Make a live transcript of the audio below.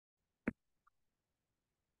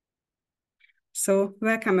So,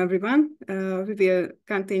 welcome everyone. We will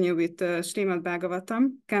continue with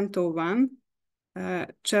Srimad-Bhagavatam, Canto 1,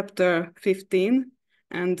 Chapter 15,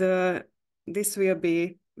 and this will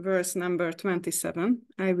be verse number 27.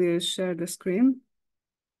 I will share the screen.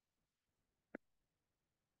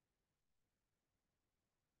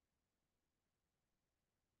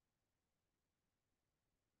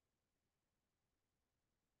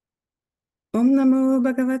 Om Namo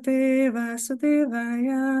Bhagavate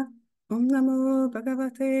Vasudevaya. Om Namo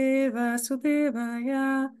Bhagavate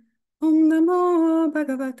Vasudevaya. Om Namo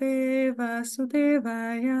Bhagavate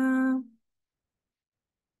Vasudevaya.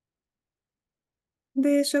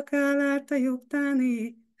 Deshakalata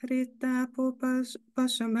yuktani Hritapo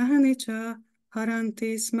Pashamani cha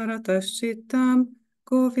Haranti Smarataschitam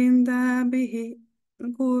Govinda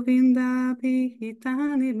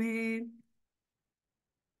Bihitani me.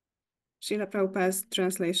 Srila Prabhupada's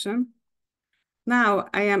translation. Now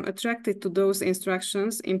I am attracted to those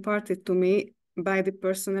instructions imparted to me by the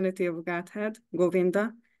personality of Godhead,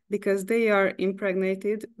 Govinda, because they are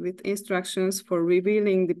impregnated with instructions for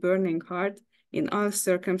revealing the burning heart in all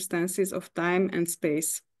circumstances of time and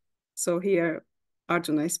space. So here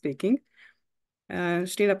Arjuna is speaking.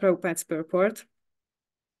 Srila Prabhupada's purport.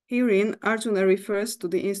 Herein, Arjuna refers to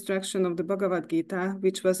the instruction of the Bhagavad Gita,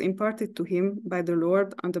 which was imparted to him by the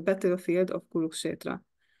Lord on the battlefield of Kurukshetra.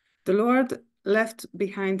 The Lord left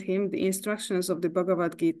behind him the instructions of the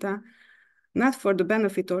Bhagavad Gita, not for the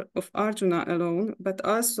benefit of Arjuna alone, but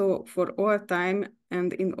also for all time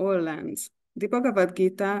and in all lands. The Bhagavad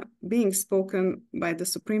Gita, being spoken by the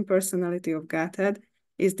Supreme Personality of Godhead,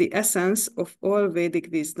 is the essence of all Vedic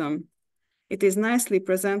wisdom. It is nicely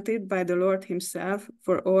presented by the Lord himself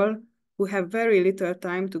for all who have very little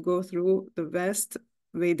time to go through the vast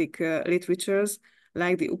Vedic literatures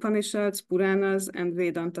like the Upanishads, Puranas, and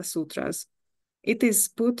Vedanta Sutras. It is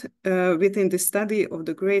put within the study of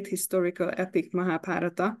the great historical epic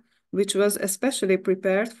Mahabharata, which was especially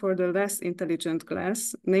prepared for the less intelligent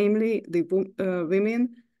class, namely the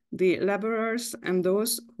women, the laborers, and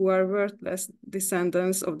those who are worthless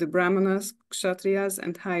descendants of the Brahmanas, Kshatriyas,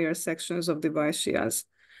 and higher sections of the Vaishyas.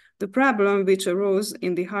 The problem which arose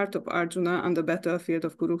in the heart of Arjuna on the battlefield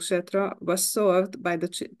of Kurukshetra was solved by the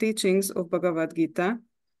teachings of Bhagavad Gita.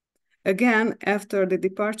 Again, after the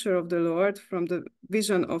departure of the Lord from the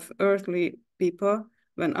vision of earthly people,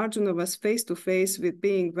 when Arjuna was face to face with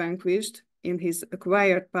being vanquished in his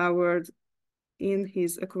acquired power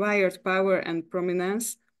and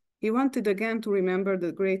prominence, he wanted again to remember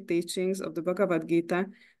the great teachings of the Bhagavad Gita,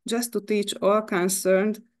 just to teach all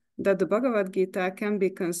concerned that the Bhagavad Gita can be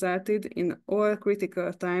consulted in all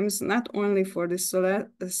critical times, not only for the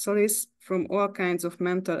solace from all kinds of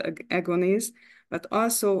mental agonies, but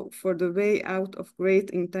also for the way out of great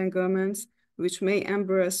entanglements which may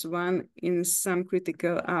embarrass one in some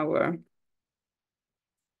critical hour.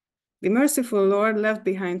 The merciful Lord left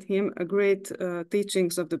behind him a great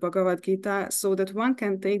teachings of the Bhagavad Gita, so that one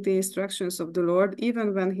can take the instructions of the Lord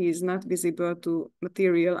even when he is not visible to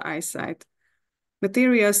material eyesight.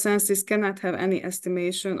 Material senses cannot have any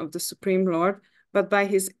estimation of the Supreme Lord, but by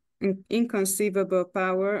his inconceivable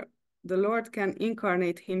power, the Lord can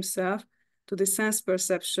incarnate himself to the sense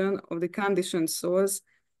perception of the conditioned souls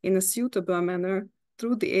in a suitable manner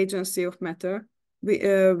through the agency of matter,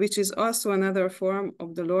 which is also another form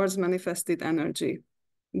of the Lord's manifested energy.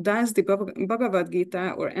 Thus, the Bhagavad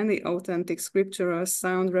Gita, or any authentic scriptural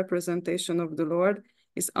sound representation of the Lord,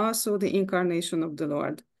 is also the incarnation of the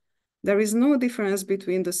Lord. There is no difference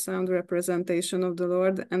between the sound representation of the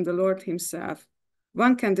Lord and the Lord himself.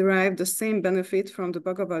 One can derive the same benefit from the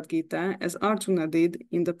Bhagavad Gita as Arjuna did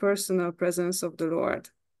in the personal presence of the Lord.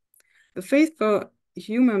 The faithful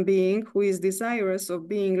human being who is desirous of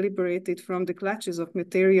being liberated from the clutches of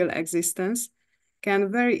material existence can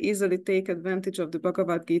very easily take advantage of the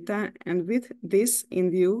Bhagavad Gita, and with this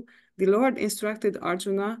in view, the Lord instructed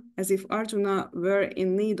Arjuna as if Arjuna were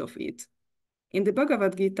in need of it. In the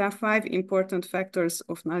Bhagavad Gita, 5 important factors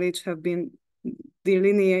of knowledge have been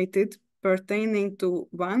delineated pertaining to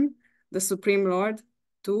 1, the Supreme Lord,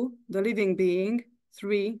 2, the living being,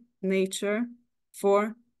 3, nature,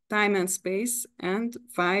 4, time and space, and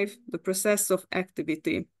 5, the process of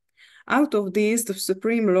activity. Out of these, the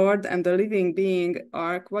Supreme Lord and the living being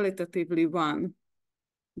are qualitatively one.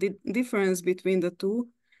 The difference between the two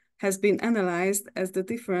has been analyzed as the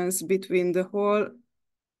difference between the whole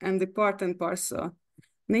and the part and parcel.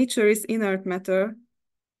 Nature is inert matter,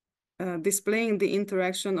 displaying the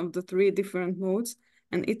interaction of the 3 different modes,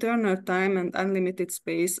 and eternal time and unlimited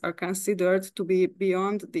space are considered to be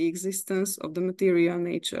beyond the existence of the material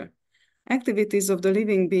nature. Activities of the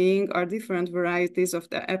living being are different varieties of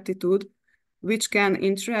the aptitude which can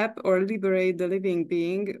entrap or liberate the living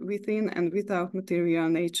being within and without material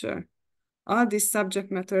nature. All these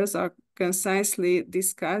subject matters are concisely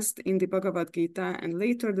discussed in the Bhagavad Gita, and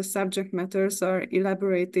later the subject matters are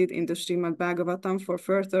elaborated in the Srimad-Bhagavatam for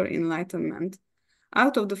further enlightenment.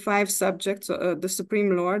 Out of the 5 subjects, the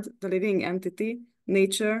Supreme Lord, the living entity,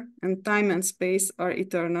 nature, and time and space are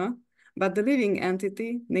eternal, but the living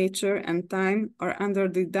entity, nature, and time are under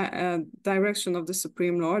the direction of the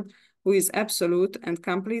Supreme Lord, who is absolute and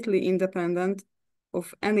completely independent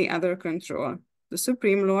of any other control. The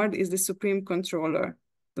Supreme Lord is the supreme controller.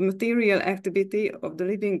 The material activity of the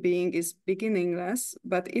living being is beginningless,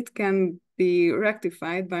 but it can be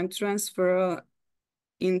rectified by transfer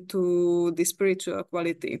into the spiritual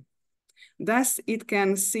quality. Thus, it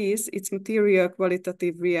can cease its material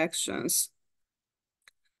qualitative reactions.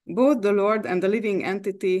 Both the Lord and the living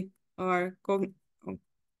entity are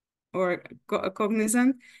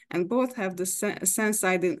cognizant, and both have the sense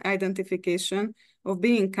identification of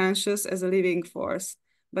being conscious as a living force.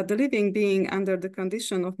 But the living being under the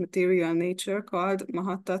condition of material nature, called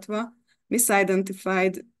Mahatattva,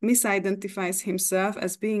 misidentifies himself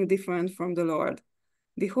as being different from the Lord.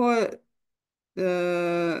 The whole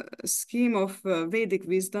scheme of Vedic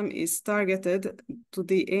wisdom is targeted to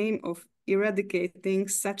the aim of eradicating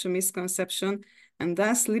such a misconception and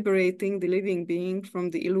thus liberating the living being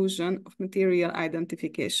from the illusion of material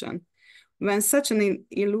identification. When such an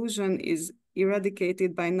illusion is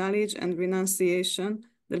eradicated by knowledge and renunciation,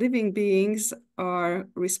 the living beings are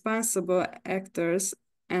responsible actors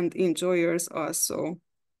and enjoyers also.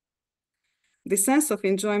 The sense of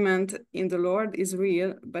enjoyment in the Lord is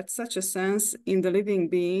real, but such a sense in the living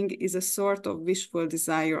being is a sort of wishful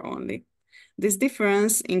desire only. This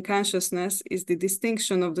difference in consciousness is the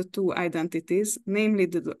distinction of the 2 identities, namely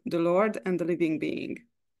the Lord and the living being.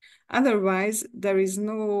 Otherwise, there is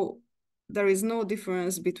no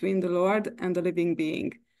difference between the Lord and the living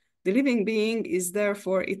being. The living being is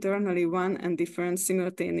therefore eternally one and different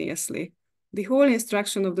simultaneously. The whole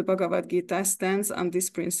instruction of the Bhagavad Gita stands on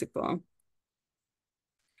this principle.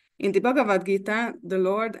 In the Bhagavad Gita, the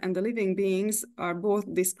Lord and the living beings are both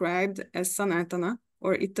described as Sanatana,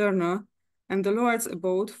 or eternal, and the Lord's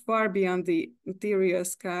abode far beyond the material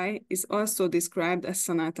sky is also described as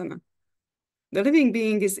Sanatana. The living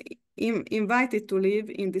being is invited to live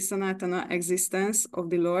in the Sanatana existence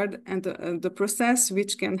of the Lord, and the process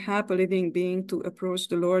which can help a living being to approach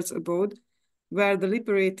the Lord's abode, where the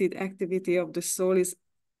liberated activity of the soul is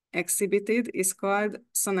exhibited, is called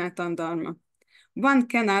Sanatan Dharma. One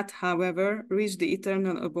cannot, however, reach the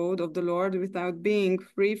eternal abode of the Lord without being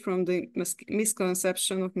free from the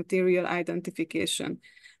misconception of material identification.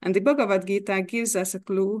 And the Bhagavad Gita gives us a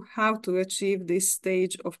clue how to achieve this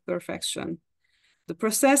stage of perfection. The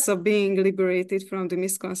process of being liberated from the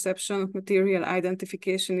misconception of material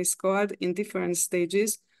identification is called, in different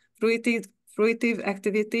stages, fruitive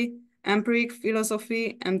activity, empiric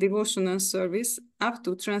philosophy, and devotional service, up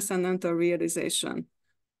to transcendental realization.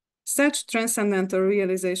 Such transcendental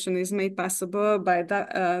realization is made possible by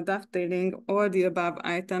dovetailing all the above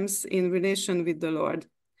items in relation with the Lord.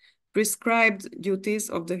 Prescribed duties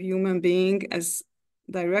of the human being, as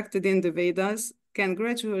directed in the Vedas, can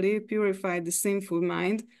gradually purify the sinful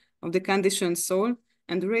mind of the conditioned soul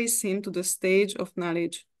and raise him to the stage of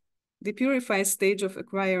knowledge. The purified stage of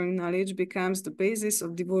acquiring knowledge becomes the basis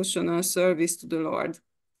of devotional service to the Lord.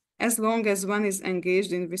 As long as one is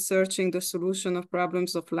engaged in researching the solution of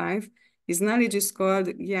problems of life, his knowledge is called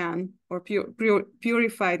jnana, or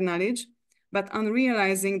purified knowledge, but on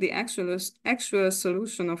realizing the actual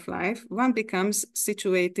solution of life, one becomes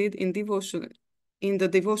situated in the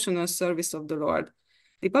devotional service of the Lord.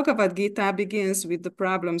 The Bhagavad Gita begins with the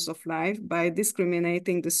problems of life by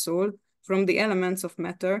discriminating the soul from the elements of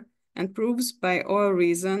matter, and proves by all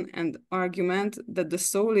reason and argument that the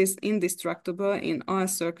soul is indestructible in all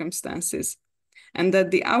circumstances, and that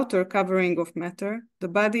the outer covering of matter, the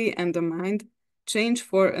body and the mind, change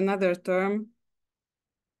for another term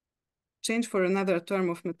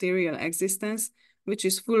of material existence, which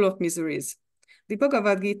is full of miseries. The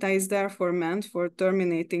Bhagavad Gita is therefore meant for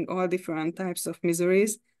terminating all different types of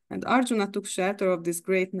miseries, and Arjuna took shelter of this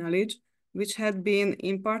great knowledge, which had been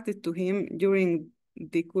imparted to him during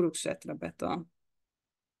the Kurukshetra battle.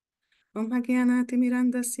 Om Bhagyanati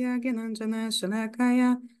Mirandasya Gyananjana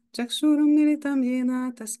Shalakaya Chakshurum Militam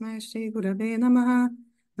Yena Tasmai Shri Gurave Namaha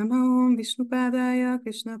Namo Om Vishnupadaya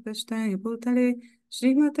Krishna Prasthaya Bhutale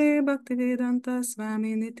Srimate Bhaktivedanta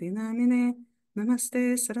Swami Niti Namine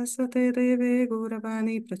Namaste Saraswate Deve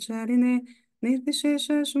Gauravani Pracharine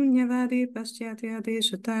Nirvishesha Shunyavadi Paschatya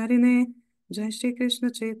Deshatarine Jai Shri Krishna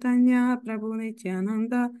Chaitanya Prabhu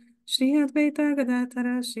Nityananda Shri Advaita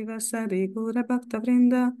Gadatara Shivasadi Gura Bhakta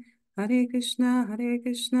Vrinda Hare Krishna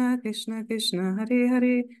Krishna Krishna Hare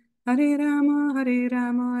Hare Hare Rama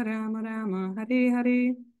Rama Rama Hare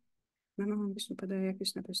Hare. Namaham Vishnupadaya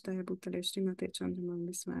Krishna Prasthaya Bhutale Srimate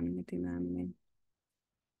Candramauli Swami Namine.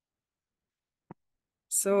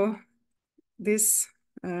 So this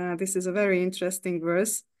is a very interesting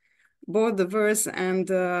verse. Both the verse and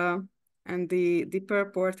the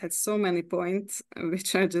purport had so many points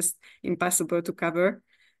which are just impossible to cover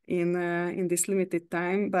in this limited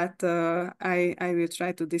time. But I will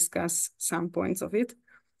try to discuss some points of it.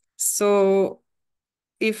 So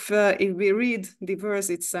if we read the verse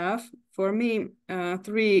itself, for me,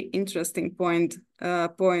 three interesting points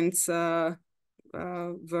were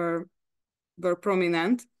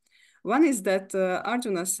prominent. One is that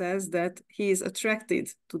Arjuna says that he is attracted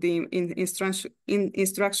to the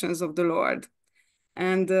instructions of the Lord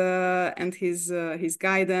and his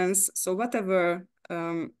guidance. So whatever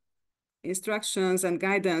instructions and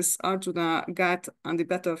guidance Arjuna got on the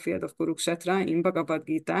battlefield of Kurukshetra in Bhagavad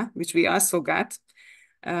Gita, which we also got,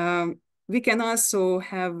 we can also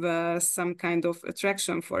have some kind of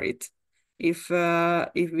attraction for it if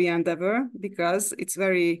we endeavor, because it's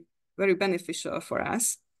very, very beneficial for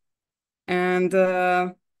us. And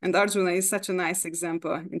Arjuna is such a nice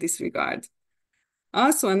example in this regard.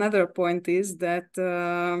 Also, another point is that,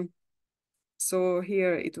 so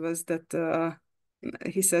here it was that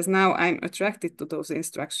he says, now I'm attracted to those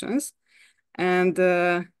instructions. And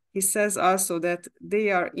he says also that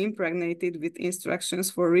they are impregnated with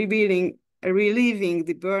instructions for relieving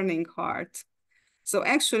the burning heart. So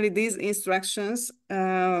actually these instructions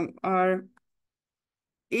are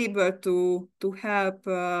able to help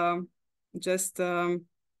just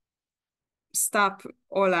stop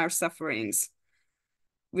all our sufferings,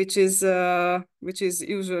 which is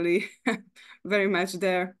usually very much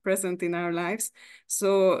there present in our lives.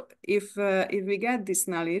 So if we get this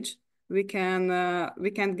knowledge, we can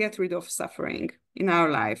get rid of suffering in our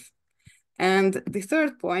life. And the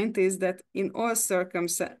third point is that in all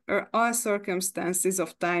circumstances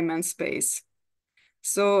of time and space.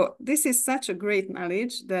 So this is such a great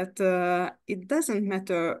knowledge that it doesn't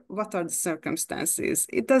matter what are the circumstances.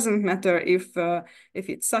 It doesn't matter if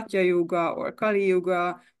it's Satya Yuga or Kali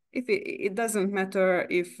Yuga. It doesn't matter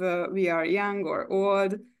if we are young or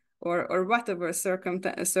old or whatever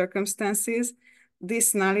circumstances.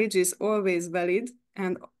 This knowledge is always valid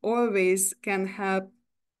and always can help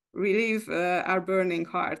relieve our burning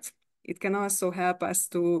heart. It can also help us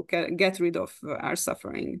to get rid of our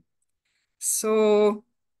suffering. So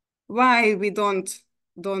why we don't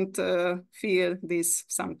feel this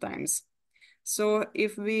sometimes? So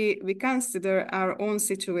if we consider our own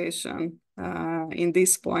situation in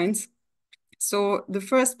these points, so the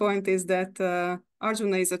first point is that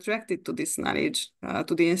Arjuna is attracted to this knowledge,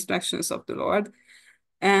 to the instructions of the Lord.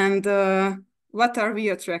 And what are we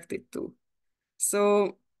attracted to?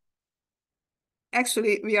 So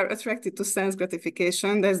actually, we are attracted to sense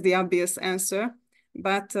gratification. That's the obvious answer.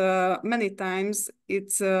 But many times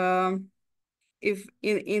it's, if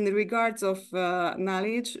in regards of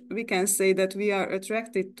knowledge, we can say that we are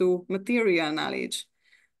attracted to material knowledge,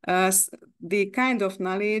 the kind of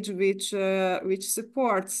knowledge which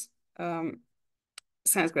supports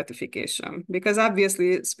sense gratification, because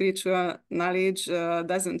obviously spiritual knowledge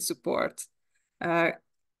doesn't support.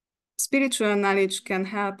 Spiritual knowledge can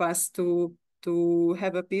help us to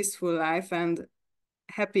have a peaceful life and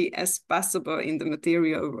happy as possible in the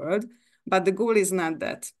material world, but the goal is not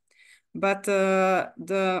that. But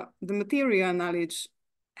the material knowledge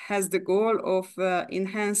has the goal of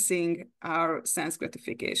enhancing our sense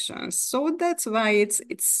gratification. So that's why it's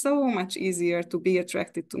so much easier to be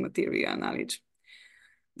attracted to material knowledge.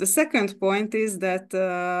 The second point is that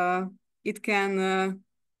it can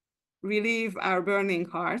relieve our burning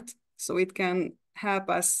heart. So it can help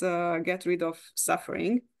us get rid of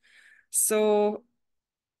suffering. So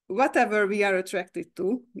whatever we are attracted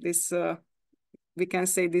to, this we can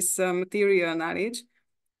say this material knowledge,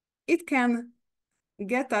 it can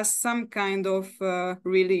get us some kind of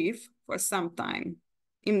relief for some time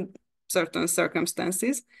in certain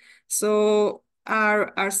circumstances. So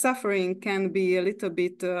our suffering can be a little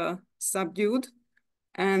bit subdued,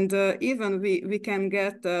 and even we can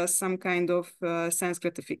get some kind of sense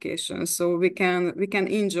gratification. So we can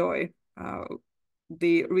enjoy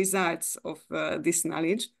the results of this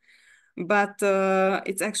knowledge, but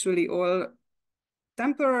it's actually all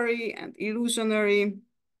temporary and illusionary,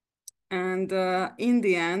 and in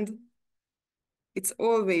the end, it's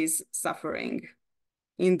always suffering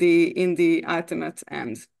in the ultimate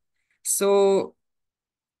end. So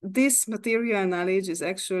this material knowledge is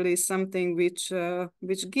actually something which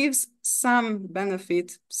gives some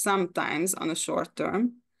benefit sometimes on a short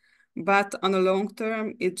term, but on a long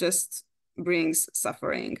term, it just brings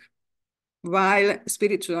suffering, while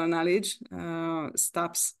spiritual knowledge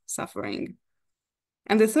stops suffering.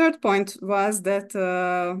 And the third point was that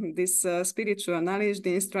this spiritual knowledge,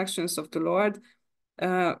 the instructions of the Lord,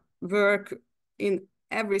 work in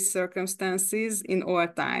every circumstances, in all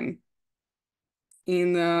time,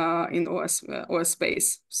 in all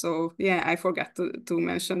space. So yeah, I forgot to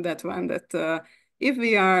mention that one, that if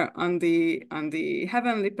we are on the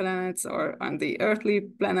heavenly planets or on the earthly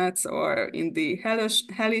planets or in the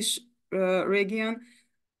hellish region,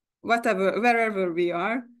 wherever we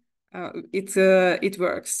are, it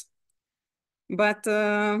works. But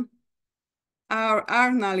our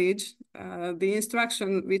knowledge, the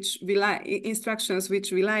instructions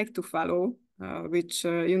which we like to follow, which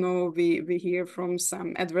we hear from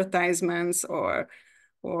some advertisements or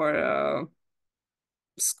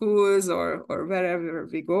schools or wherever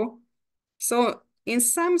we go. So in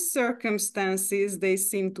some circumstances they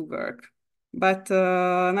seem to work, but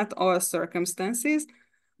not all circumstances.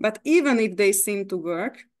 But even if they seem to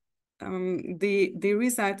work, the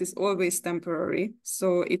result is always temporary,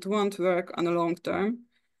 so it won't work on a long term,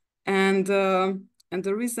 and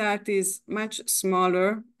the result is much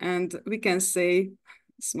smaller, and we can say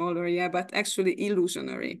smaller, yeah, but actually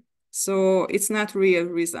illusionary. So it's not real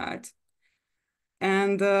result.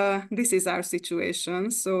 And this is our situation.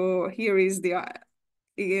 So here is the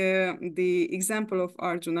example of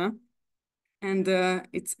Arjuna, and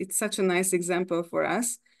it's such a nice example for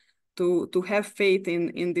us to have faith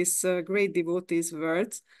in this great devotee's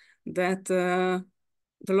words, that the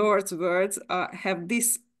Lord's words have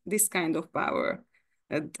this kind of power.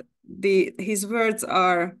 His words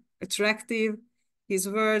are attractive, his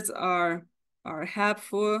words are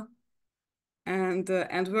helpful, and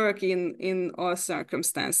work in all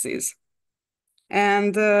circumstances.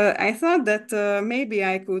 And I thought that maybe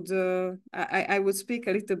I would speak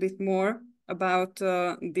a little bit more about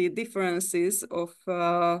the differences of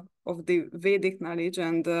the Vedic knowledge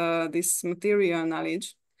and this material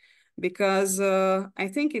knowledge, because I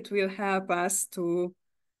think it will help us to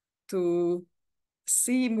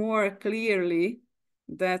see more clearly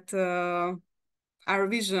that our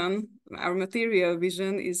vision, our material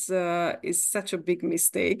vision, is such a big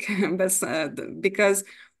mistake, but because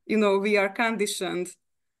we are conditioned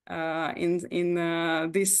in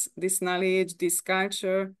this knowledge, this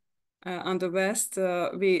culture on the West.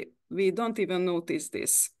 We don't even notice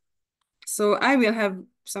this. So I will have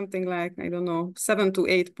something like, I don't know, 7 to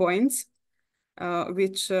 8 points,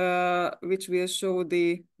 which will show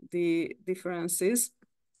the differences.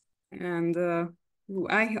 And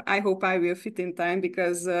I hope I will fit in time,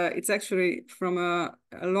 because it's actually from a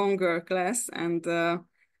longer class, and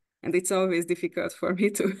it's always difficult for me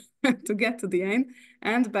to to get to the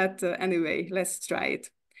end. But anyway, let's try it.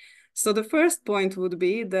 So the first point would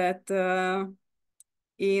be that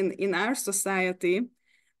in our society,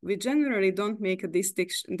 we generally don't make a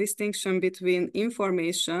distinction between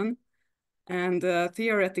information and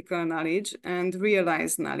theoretical knowledge and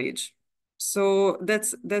realized knowledge. So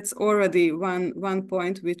that's already one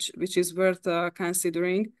point which is worth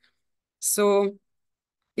considering. So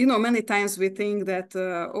many times we think that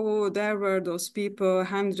there were those people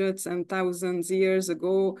hundreds and thousands years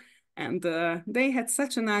ago, and they had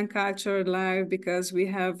such an uncultured life, because we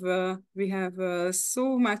have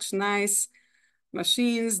so much nice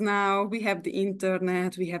machines now. We have the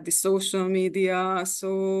internet, we have the social media,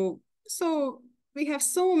 so we have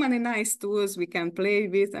so many nice tools we can play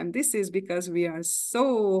with, and this is because we are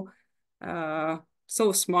so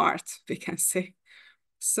smart, we can say.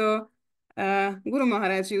 So Guru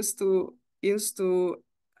Maharaj used to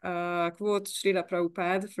quote Srila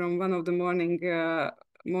Prabhupada from one of the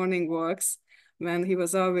morning walks, when he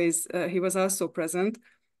was also present,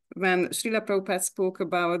 when Srila Prabhupada spoke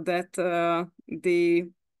about that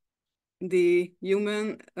the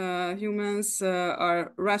humans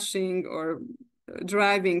are rushing or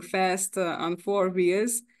driving fast on four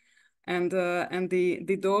wheels, and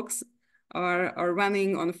the dogs are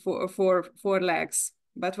running on four legs.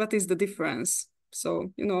 But what is the difference?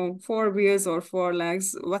 So four wheels or four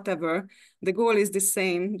legs, whatever, the goal is the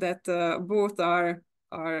same, that both are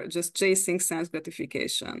just chasing sense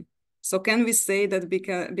gratification. So can we say that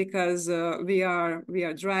because we are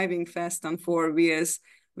driving fast on four wheels,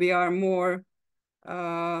 we are more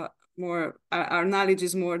our knowledge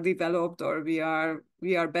is more developed, or we are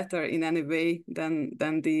better in any way than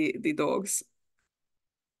the dogs?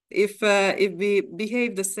 If we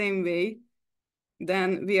behave the same way,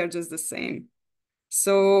 then we are just the same.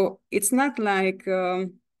 So it's not like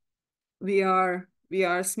we are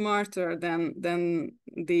smarter than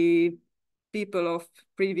the people of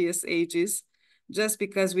previous ages just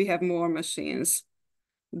because we have more machines.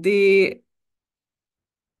 We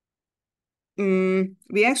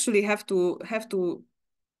actually have to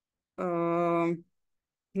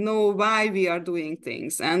know why we are doing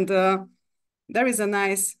things. And there is a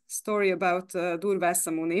nice story about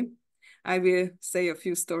Durvasa Muni. I will say a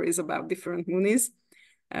few stories about different munis.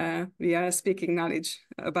 We are speaking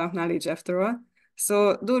about knowledge after all.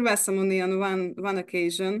 So Durvasa Muni on one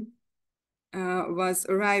occasion was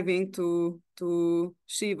arriving to Lord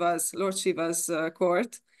Shiva's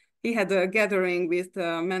court. He had a gathering with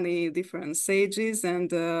many different sages, and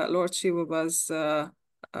Lord Shiva was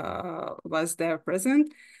there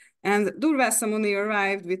present. And Durvasa Muni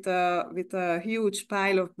arrived with a huge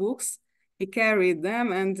pile of books. He carried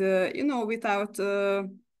them, and without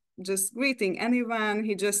just greeting anyone,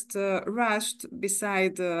 he just rushed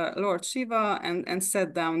beside Lord Shiva and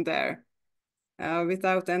sat down there.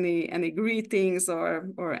 Without any greetings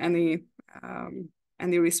or any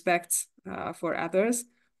respect for others.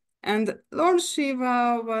 And Lord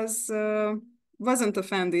Shiva wasn't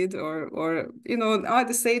offended, or all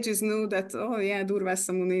the sages knew that, oh yeah,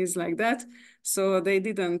 Durvasa Muni is like that, so they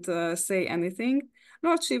didn't say anything.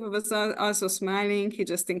 Lord Shiva was also smiling. He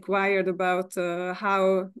just inquired about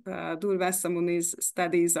how Durvasa Muni's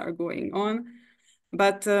studies are going on.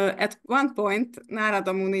 But at one point,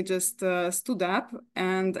 Narada Muni just stood up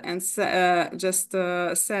and just said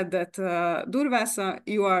that Durvasa,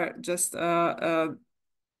 you are just a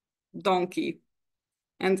donkey.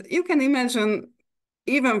 And you can imagine,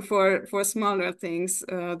 even for smaller things,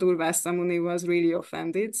 Durvasa Muni was really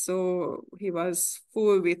offended. So he was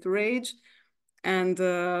full with rage, and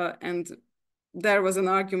there was an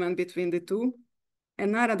argument between the two.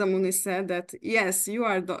 And Narada Muni said that, yes, you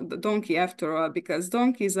are the donkey after all, because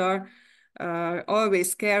donkeys are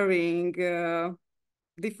always carrying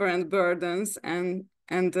different burdens, and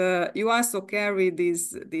you also carry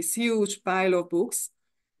this huge pile of books.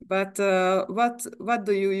 But what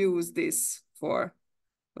do you use this for?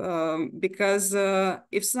 Because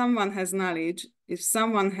if someone has knowledge, if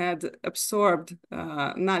someone had absorbed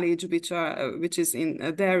knowledge which is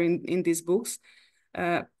there in these books,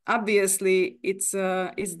 obviously it's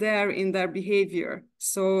there in their behavior.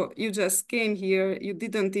 So you just came here, you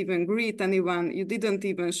didn't even greet anyone, you didn't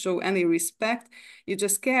even show any respect, you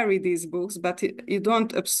just carry these books, but you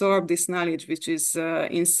don't absorb this knowledge which is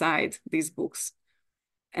inside these books.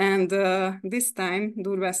 And this time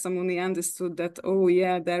Durvasa Muni understood that, oh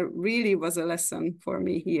yeah, there really was a lesson for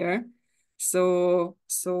me here. So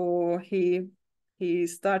he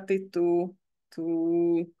started to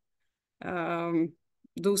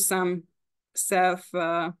do some self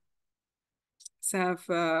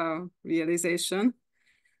realization,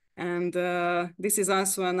 and this is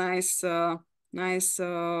also a nice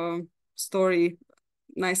story,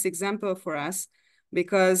 nice example for us,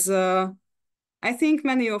 because I think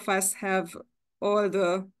many of us have all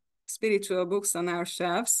the spiritual books on our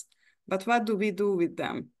shelves, but what do we do with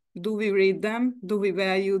them? Do we read them? Do we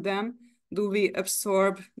value them? Do we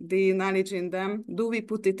absorb the knowledge in them? Do we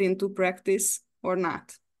put it into practice or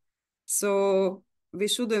not? So we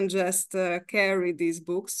shouldn't just carry these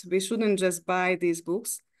books. We shouldn't just buy these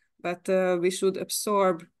books, but we should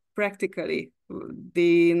absorb practically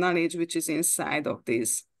the knowledge which is inside of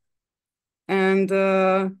these. And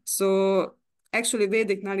so actually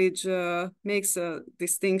Vedic knowledge makes a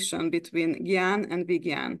distinction between Gyan and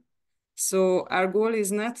Vigyan. So our goal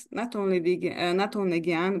is not only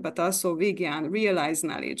Gyan, but also Vigyan, realized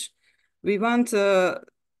knowledge. We want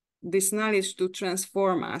this knowledge to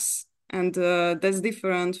transform us. And that's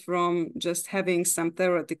different from just having some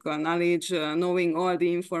theoretical knowledge, knowing all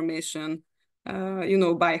the information,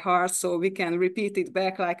 by heart, so we can repeat it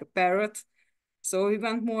back like a parrot. So we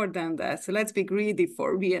want more than that. So let's be greedy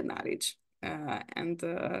for real knowledge.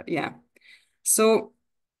 Yeah. So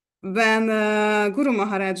when Guru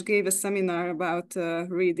Maharaj gave a seminar about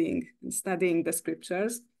reading and studying the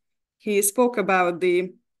scriptures, he spoke about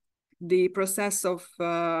the process of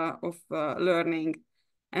learning.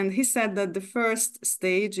 And he said that the first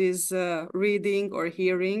stage is reading or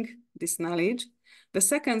hearing this knowledge. The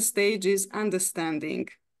second stage is understanding.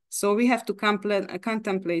 So we have to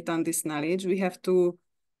contemplate on this knowledge. We have to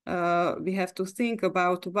think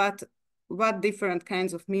about what different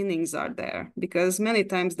kinds of meanings are there, because many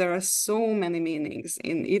times there are so many meanings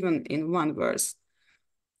even in one verse.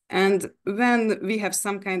 And when we have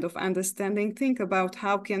some kind of understanding, think about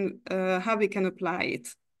how we can apply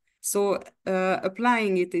it. So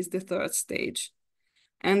applying it is the third stage.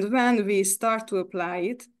 And when we start to apply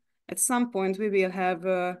it, at some point we will have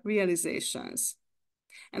realizations.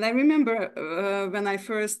 And I remember when I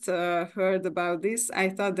first heard about this, I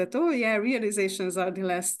thought that, oh yeah, realizations are the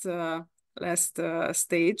last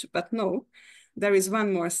stage, but no, there is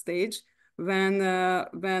one more stage when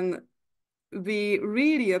we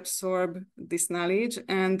really absorb this knowledge,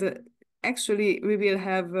 and actually we will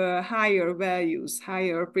have higher values,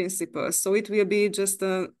 higher principles. So it will be just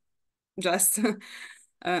a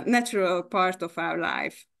natural part of our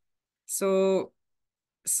life. So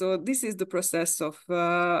this is the process of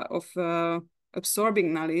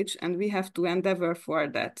absorbing knowledge, and we have to endeavor for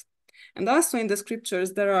that. And also in the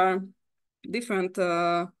scriptures there are different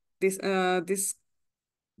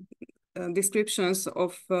descriptions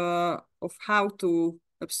of how to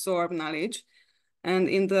absorb knowledge. And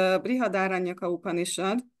in the Brihadaranyaka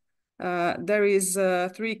Upanishad, there is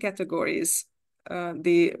 3 categories.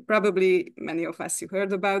 Probably many of us you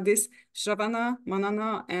heard about this: Shravana,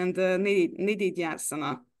 Manana, and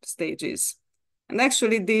Nididhyasana stages. And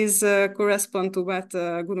actually these correspond to what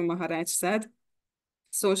Guru Maharaj said.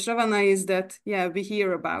 So Shravana is that, yeah, we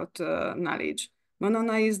hear about knowledge.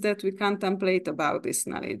 Manana is that we contemplate about this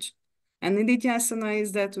knowledge. And Nididhyasana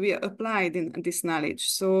is that we applied in this knowledge.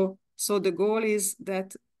 So the goal is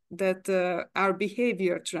that our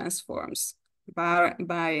behavior transforms by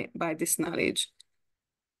this knowledge.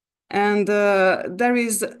 And there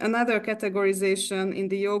is another categorization in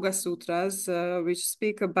the Yoga Sutras which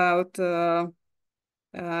speak about that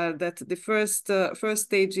the first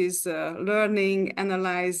stage is learning,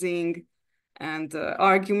 analyzing, and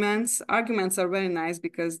arguments. Arguments are very nice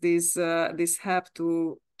because these help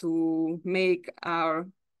to make our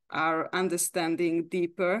understanding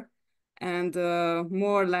deeper, and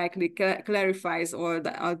more likely clarifies all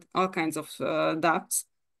kinds of doubts.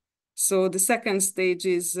 So the second stage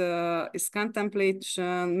is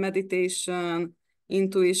contemplation, meditation,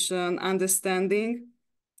 intuition, understanding.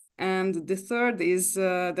 And the third is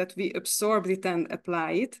that we absorb it and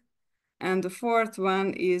apply it. And the fourth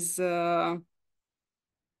one is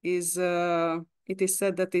it is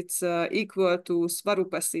said that it's equal to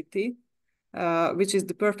Svarupa Siddhi, which is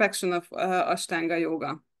the perfection of Ashtanga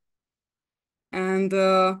Yoga. And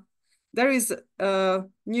there is a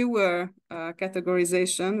newer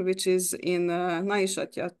categorization, which is in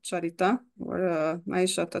Naishatya Charita, or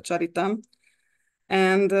Naishata Charitam.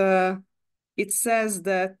 And it says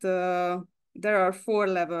that there are 4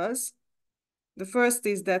 levels. The first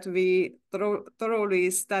is that we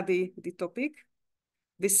thoroughly study the topic.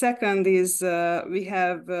 The second is we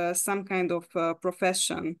have some kind of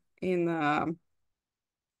profession in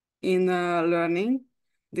learning.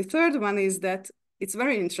 The third one is that it's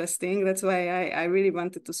very interesting. That's why I really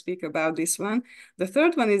wanted to speak about this one. The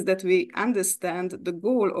third one is that we understand the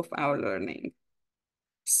goal of our learning.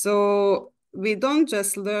 So we don't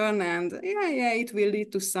just learn and it will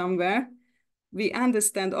lead to somewhere. We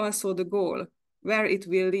understand also the goal, where it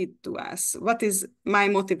will lead to us. What is my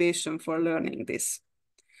motivation for learning this?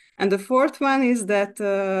 And the fourth one is that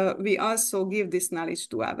we also give this knowledge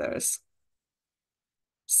to others.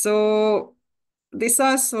 So this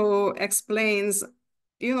also explains,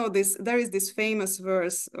 there is this famous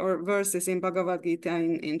verse or verses in Bhagavad Gita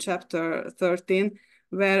in chapter 13,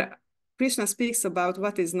 where Krishna speaks about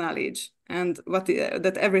what is knowledge and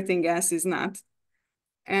that everything else is not.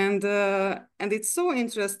 And it's so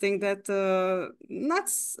interesting that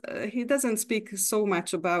he doesn't speak so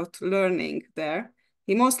much about learning there.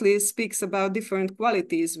 He mostly speaks about different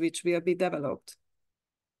qualities which will be developed.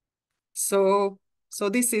 So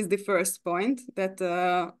this is the first point, that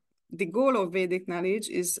the goal of Vedic knowledge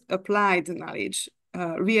is applied knowledge,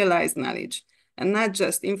 realized knowledge, and not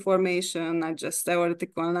just information, not just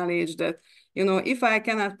theoretical knowledge that, if I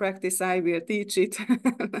cannot practice, I will teach it,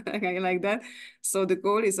 like that. So the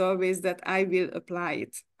goal is always that I will apply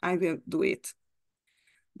it, I will do it.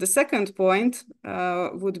 The second point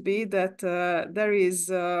would be that there is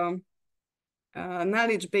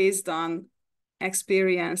knowledge based on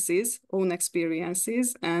own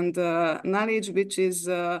experiences, and knowledge which is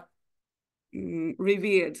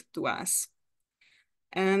revealed to us.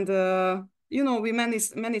 And we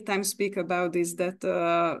many times speak about this, that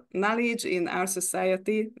knowledge in our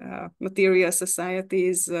society, material society,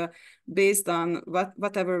 is based on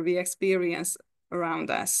whatever we experience around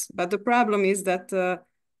us. But the problem is that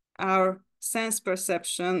our sense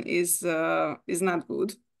perception is not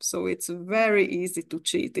good, so it's very easy to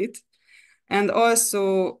cheat it. And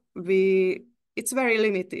also it's very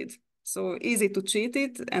limited, so easy to cheat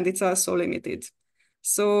it, and it's also limited.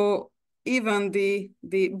 So even the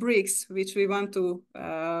bricks which we want to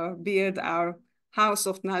build our house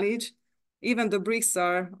of knowledge, even the bricks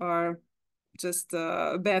are just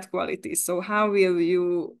bad quality. So how will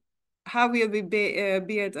we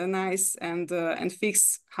build a nice and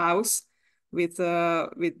fixed house with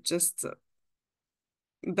just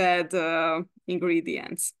bad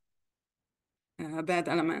ingredients, bad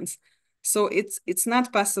elements? So it's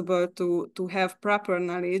not possible to have proper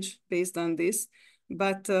knowledge based on this,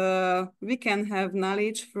 but we can have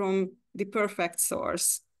knowledge from the perfect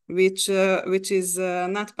source, which is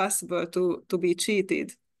not possible to be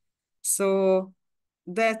cheated. So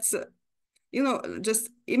that's, just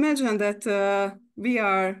imagine that we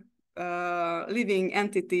are living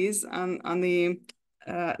entities on the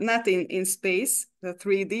not in space, the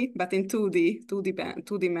 3D, but in 2D,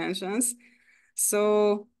 two dimensions.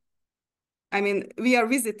 So I mean, we are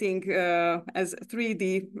visiting as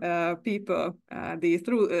 3D people, the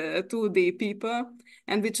through 2D people,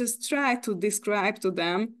 and we just try to describe to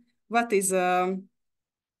them what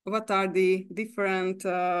are the different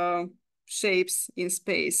shapes in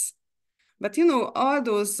space. But all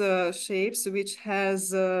those shapes which has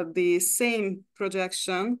the same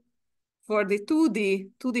projection for the 2D,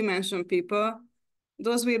 two-dimension people,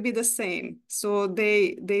 those will be the same. So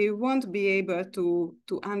they won't be able to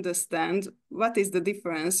understand what is the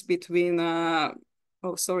difference between, oh,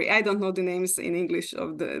 sorry, I don't know the names in English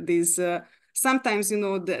of these. Sometimes,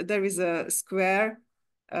 there is a square,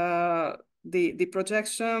 the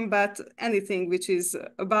projection, but anything which is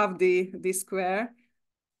above the square,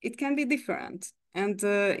 it can be different. And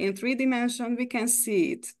in 3D, we can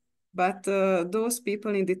see it. But those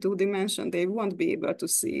people in the 2D, they won't be able to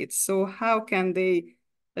see it. So how can they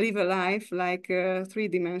live a life like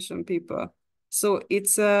 3D people? So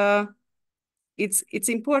it's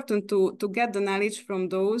important to get the knowledge from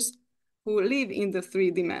those who live in the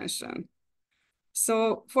 3D.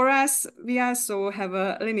 So for us, we also have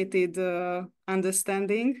a limited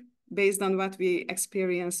understanding based on what we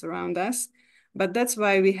experience around us. But that's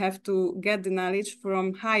why we have to get the knowledge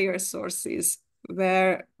from higher sources,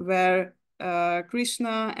 where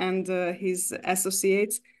Krishna and his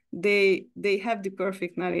associates, they have the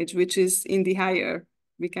perfect knowledge, which is in the higher,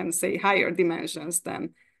 we can say, higher dimensions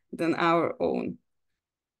than our own.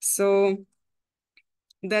 So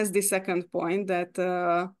that's the second point, that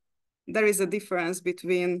there is a difference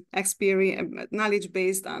between knowledge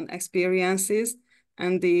based on experiences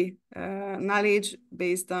and the knowledge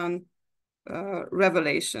based on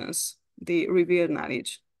revelations, the revealed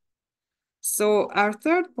knowledge. So our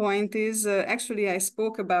third point is, actually I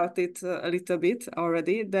spoke about it a little bit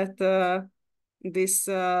already, that this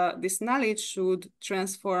knowledge should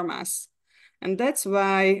transform us. And that's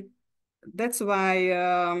why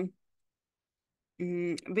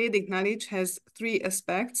Vedic knowledge has three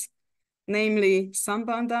aspects, namely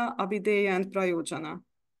Sambandha, Abhideya, and Prayojana.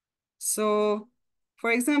 So,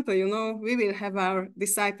 for example, we will have our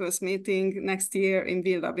disciples meeting next year in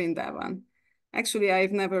Villa Vrindavan. Actually,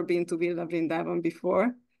 I've never been to Villa Vrindavan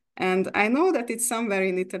before, and I know that it's somewhere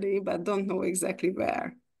in Italy, but don't know exactly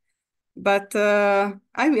where. But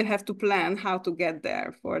I will have to plan how to get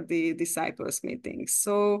there for the disciples meeting.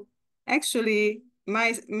 So actually,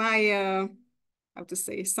 my how to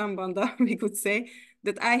say, sambandha, we could say,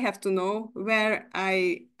 that I have to know where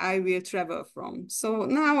I will travel from. So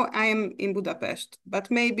now I'm in Budapest, but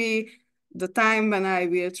maybe the time when I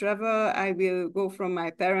will travel, I will go from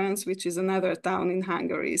my parents, which is another town in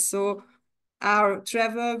Hungary. So our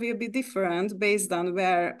travel will be different based on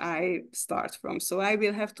where I start from. So I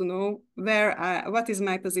will have to know what is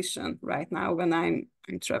my position right now when I'm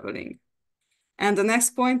traveling. And the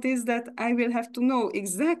next point is that I will have to know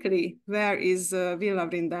exactly where is Villa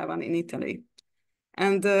Vrindavan in Italy.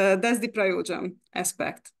 And that's the Prayojan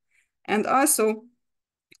aspect. And also,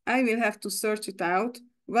 I will have to search it out.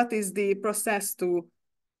 What is the process to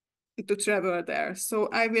travel there? So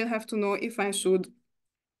I will have to know if I should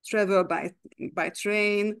travel by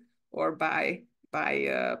train or by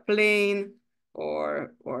plane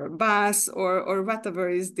or bus or whatever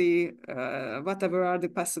is the whatever are the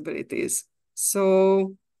possibilities.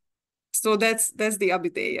 So that's the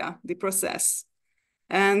Abhideya, the process.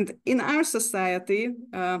 And in our society,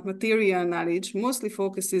 material knowledge mostly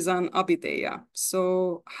focuses on Abhideya.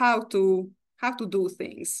 So how to do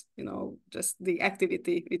things, just the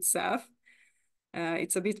activity itself.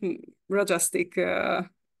 It's a bit rajastic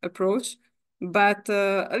approach, but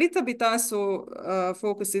a little bit also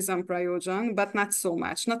focuses on Prayojan, but not so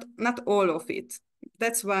much, not all of it.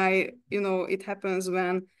 That's why, it happens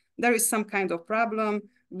when there is some kind of problem,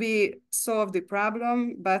 we solve the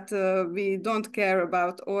problem, but we don't care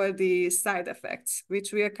about all the side effects,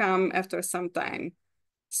 which will come after some time.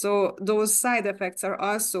 So those side effects are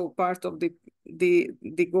also part of the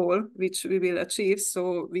goal which we will achieve.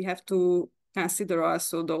 So we have to consider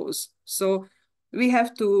also those. So we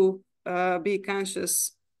have to be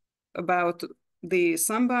conscious about the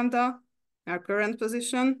sambandha, our current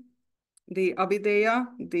position, the avideya,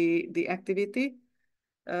 the activity,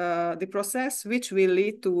 the process, which will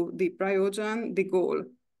lead to the prayojan, the goal.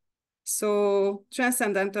 So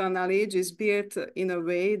transcendental knowledge is built in a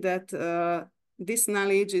way that this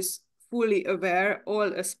knowledge is fully aware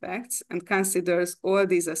all aspects and considers all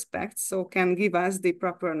these aspects, so can give us the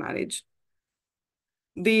proper knowledge.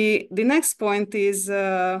 The next point is,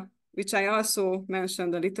 which I also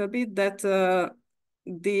mentioned a little bit, that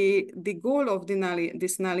the goal of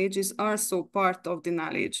this knowledge is also part of the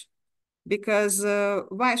knowledge. Because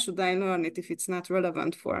why should I learn it if it's not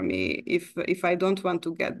relevant for me, if I don't want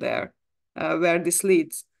to get there, where this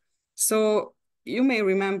leads? So you may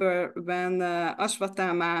remember when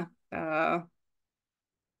Ashwatthama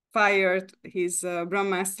fired his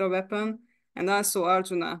Brahmastra weapon, and also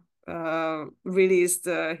Arjuna released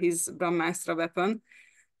his Brahmastra weapon,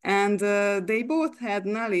 and they both had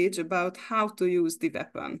knowledge about how to use the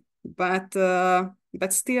weapon, but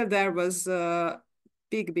still there was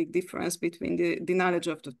big difference between the knowledge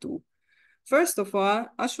of the two. First of all,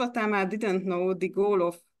 Ashwatthama didn't know the goal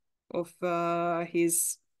of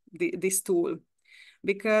this tool,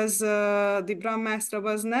 because the Brahmastra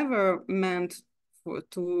was never meant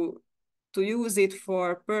to use it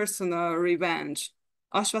for personal revenge.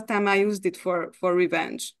 Ashwatthama used it for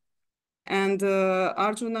revenge. And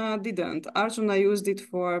Arjuna didn't. Arjuna used it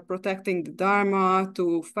for protecting the Dharma,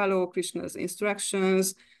 to follow Krishna's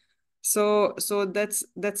instructions. So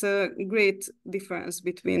that's a great difference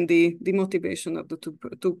between the motivation of the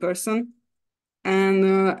two person.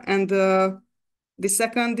 And the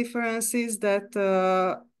second difference is that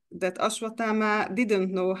that Ashwatthama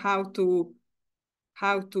didn't know how to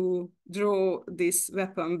draw this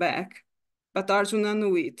weapon back, but Arjuna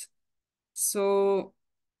knew it. So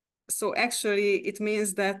actually it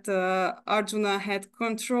means that Arjuna had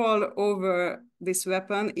control over this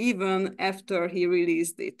weapon even after he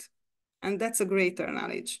released it. And that's a greater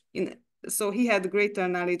knowledge. So he had greater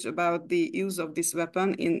knowledge about the use of this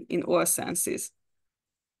weapon in all senses.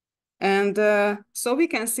 And so we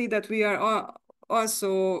can see that we are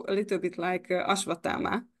also a little bit like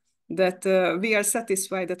Ashwatthama, that we are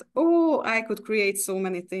satisfied that, oh, I could create so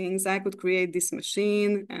many things. I could create this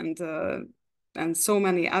machine and so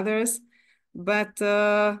many others. But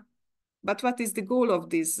what is the goal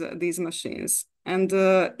of these machines? And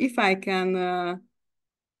if I can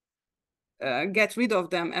get rid of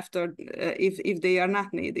them after if they are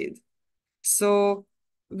not needed. So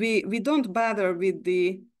we don't bother with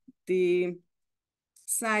the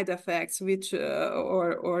side effects, which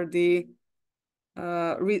or the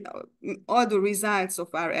all the results of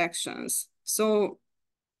our actions. So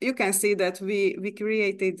you can see that we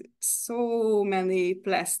created so many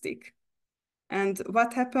plastic, and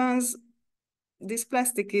what happens? This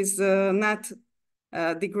plastic is not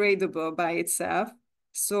degradable by itself.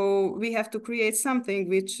 So we have to create something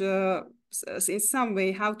which, in some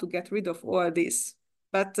way, how to get rid of all this.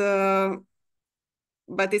 But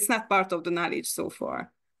it's not part of the knowledge so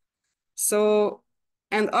far. So,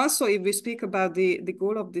 and also if we speak about the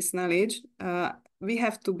goal of this knowledge, we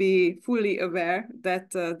have to be fully aware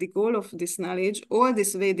that the goal of this knowledge, all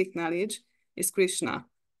this Vedic knowledge, is Krishna.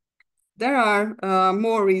 There are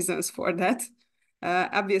more reasons for that.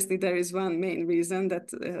 Obviously, there is one main reason,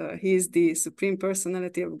 that he is the Supreme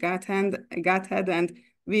Personality of Godhead, and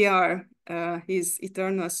we are his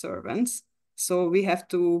eternal servants. So we have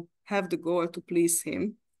to have the goal to please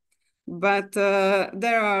him. But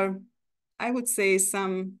there are, I would say,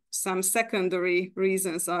 some secondary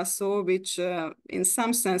reasons also, which in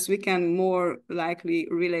some sense we can more likely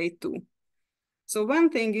relate to. So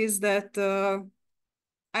one thing is that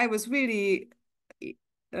I was really,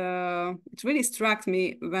 it really struck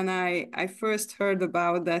me when I first heard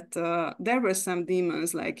about that there were some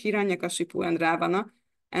demons like Hiranyakashipu and Ravana,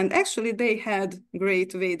 and actually they had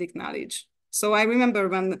great Vedic knowledge. So I remember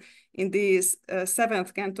when in the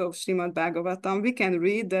 7th canto of Srimad-Bhagavatam, we can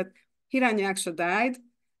read that Hiranyaksha died,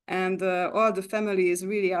 and all the family is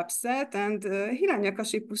really upset, and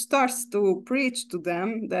Hiranyakashipu starts to preach to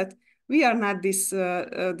them that we are not this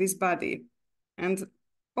body. And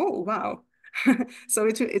oh, wow. So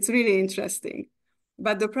it's really interesting.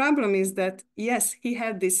 But the problem is that, yes, he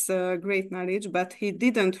had this great knowledge, but he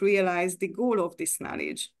didn't realize the goal of this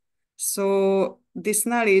knowledge. So this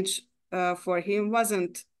knowledge for him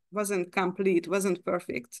wasn't complete, wasn't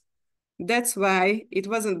perfect. That's why it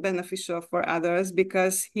wasn't beneficial for others,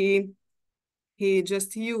 because he He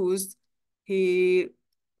just used, he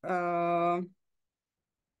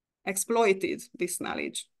exploited this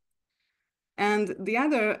knowledge. And the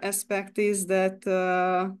other aspect is that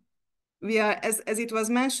we are, as it was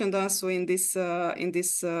mentioned also in this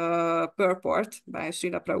purport by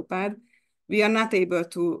Srila Prabhupada, we are not able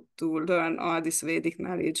to learn all this Vedic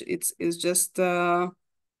knowledge. It's just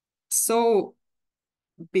so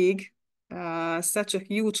big, such a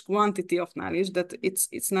huge quantity of knowledge that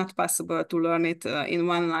it's not possible to learn it in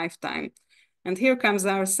one lifetime. And here comes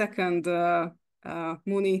our second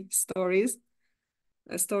Muni story.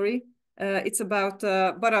 It's about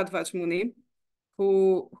Bharadvaj Muni,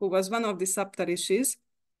 who was one of the Saptarishis,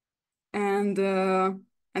 and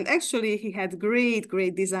actually he had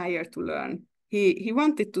great desire to learn. He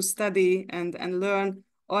wanted to study and learn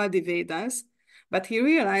all the Vedas, but he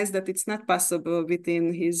realized that it's not possible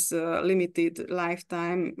within his limited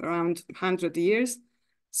lifetime, around 100 years.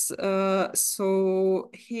 So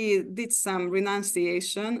he did some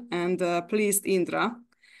renunciation and pleased Indra.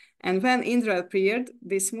 And when Indra appeared,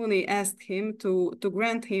 this Muni asked him to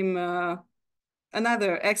grant him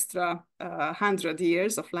another extra 100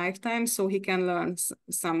 years of lifetime so he can learn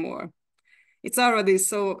some more. It's already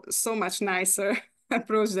so much nicer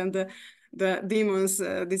approach than the demon's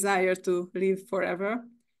desire to live forever.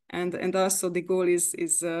 And also the goal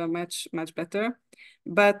is much better.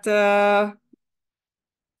 But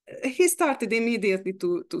he started immediately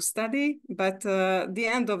to study, but the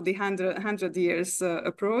end of the 100 years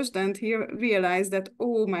approached, and he realized that,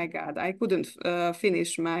 oh my God, I couldn't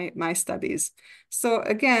finish my studies. So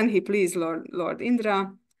again, he pleased Lord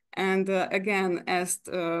Indra, and again asked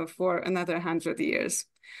for another 100 years.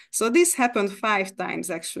 So this happened 5 times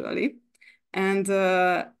actually. And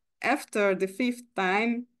after the 5th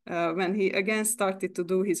time, when he again started to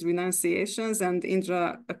do his renunciations and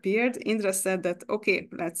Indra appeared, Indra said that, okay,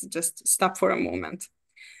 let's just stop for a moment.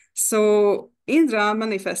 So Indra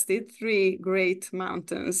manifested 3 great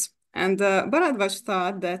mountains. And Bharadvaj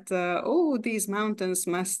thought that, oh, these mountains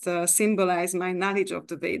must symbolize my knowledge of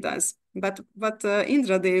the Vedas. But what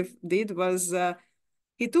Indra Dev did was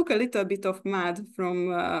he took a little bit of mud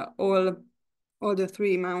from all the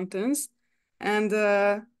 3 mountains, and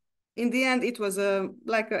in the end, it was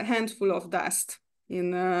like a handful of dust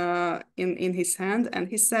in his hand, and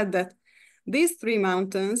he said that these 3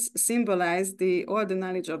 mountains symbolize all the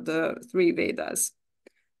knowledge of the 3 Vedas,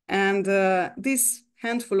 and this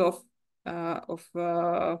handful of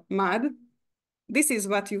mud, this is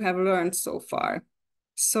what you have learned so far.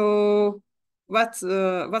 So what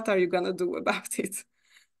are you gonna do about it?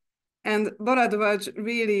 And Bharadvaj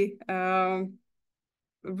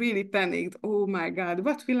really panicked. Oh my God,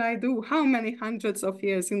 what will I do? How many hundreds of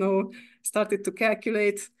years, started to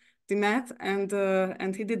calculate the math, and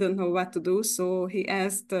he didn't know what to do. So he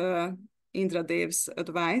asked Indra Dev's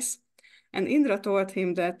advice. And Indra told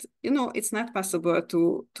him that, it's not possible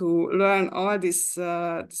to learn all this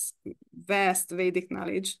vast Vedic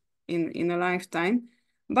knowledge in a lifetime.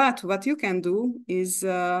 But what you can do is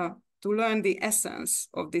to learn the essence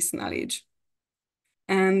of this knowledge.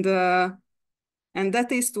 And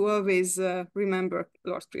that is to always remember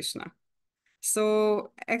Lord Krishna.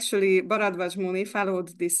 So actually, Bharadvaj Muni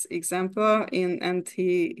followed this example and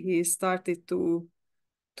he started to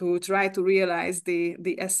try to realize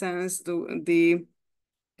the essence, the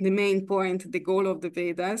main point, the goal of the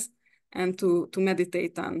Vedas, and to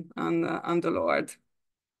meditate on the Lord.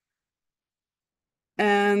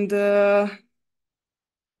 And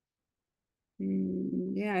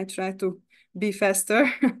yeah, I try to be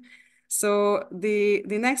faster. So the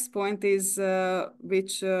next point is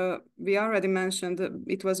which we already mentioned.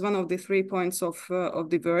 It was one of the 3 points of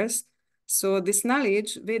the verse. So this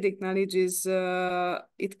knowledge, Vedic knowledge, is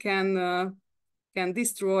it can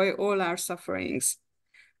destroy all our sufferings,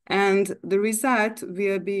 and the result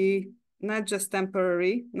will be not just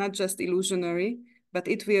temporary, not just illusionary, but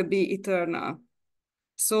it will be eternal.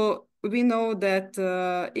 So we know that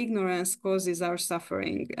ignorance causes our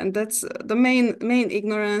suffering, and that's the main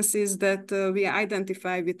ignorance is that we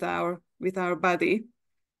identify with our body.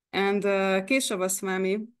 And Keshava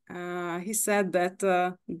Swami, he said that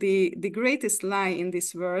the greatest lie in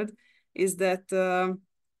this world is that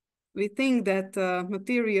we think that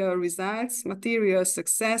material results, material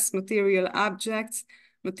success, material objects,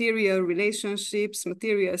 material relationships,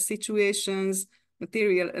 material situations,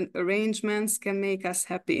 material arrangements can make us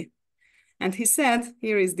happy. And he said,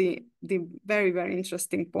 here is the very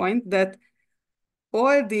interesting point, that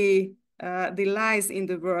all the lies in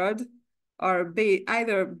the world are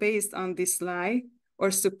either based on this lie or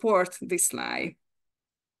support this lie.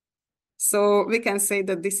 So we can say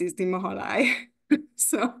that this is the Mahalai.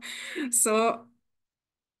 So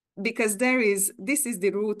because this is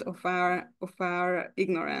the root of our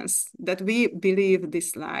ignorance, that we believe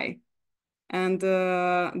this lie, and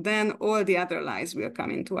then all the other lies will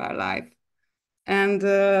come into our life, and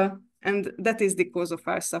that is the cause of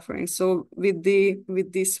our suffering. So with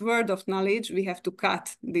this word of knowledge, we have to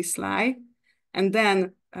cut this lie, and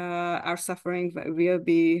then our suffering will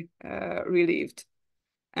be relieved.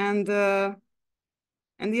 And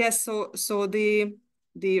yes, so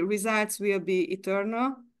the results will be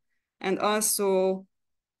eternal, and also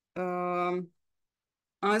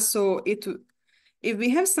it, if we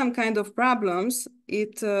have some kind of problems,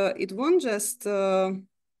 it won't just how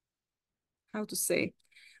to say,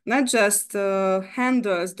 not just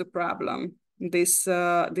handles the problem, this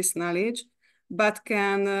knowledge, but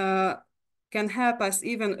can help us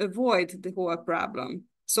even avoid the whole problem.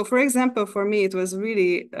 So, for example, for me, it was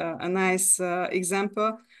really a nice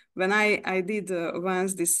example when I did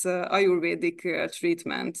once this Ayurvedic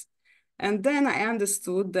treatment. And then I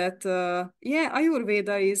understood that, yeah,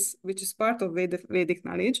 Ayurveda which is part of Vedic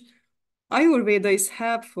knowledge, Ayurveda is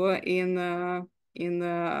helpful in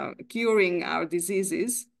curing our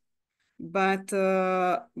diseases, but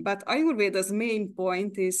Ayurveda's main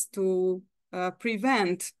point is to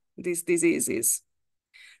prevent these diseases.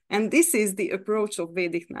 And this is the approach of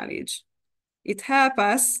Vedic knowledge. It helps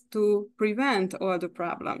us to prevent all the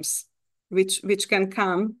problems which can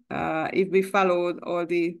come if we follow all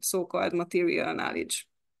the so-called material knowledge.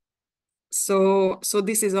 So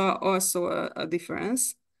this is also a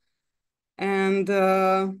difference. And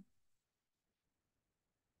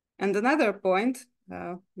another point,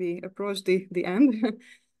 we approach the end.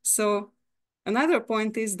 So another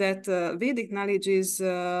point is that Vedic knowledge is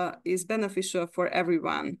beneficial for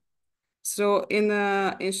everyone. So in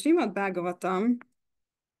Srimad-Bhagavatam,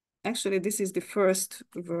 actually this is the first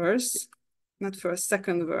verse, not first,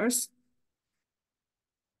 second verse.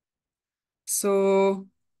 So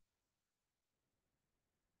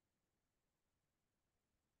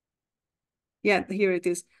yeah, here it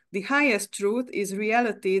is. The highest truth is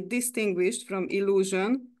reality distinguished from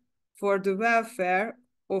illusion for the welfare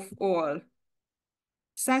of all.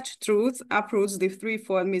 Such truth uproots the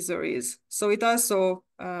threefold miseries. So it also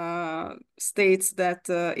states that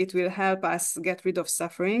it will help us get rid of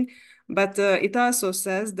suffering, but it also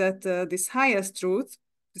says that this highest truth,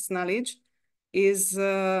 this knowledge, is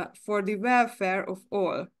for the welfare of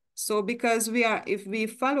all. So because if we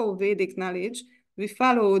follow Vedic knowledge, we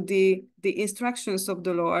follow the instructions of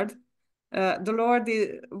the Lord. The Lord,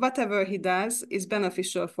 whatever he does, is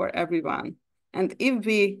beneficial for everyone. And if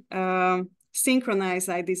we synchronize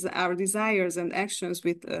our desires and actions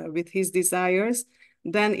with his desires,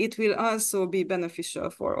 then it will also be beneficial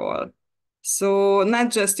for all. So not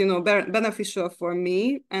just, beneficial for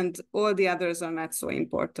me and all the others are not so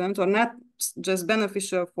important, or not just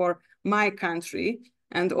beneficial for my country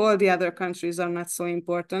and all the other countries are not so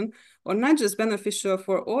important, or not just beneficial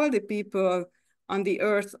for all the people on the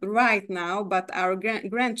earth right now, but our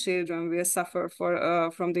grandchildren will suffer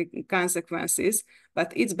from the consequences,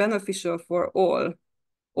 but it's beneficial for all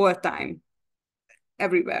time,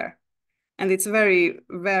 everywhere. And it's a very,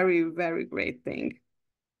 very, very great thing.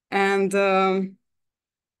 And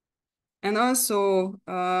also,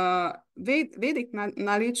 Vedic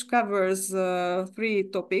knowledge covers 3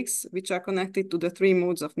 topics which are connected to the 3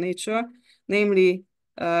 modes of nature, namely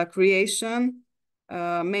creation,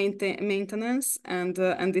 maintenance,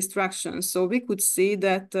 and destruction. So we could see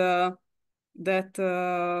that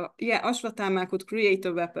Ashwatthama could create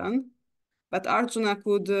a weapon, but Arjuna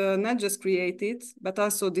could not just create it, but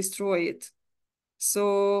also destroy it.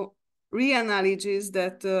 So real knowledge is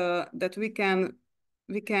that we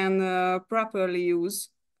can properly use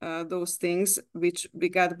those things which we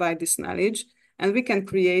got by this knowledge, and we can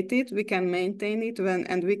create it, we can maintain it,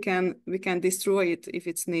 and we can destroy it if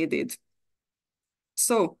it's needed.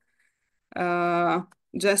 So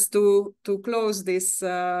just to close this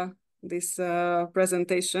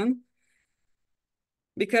presentation,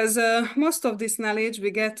 because most of this knowledge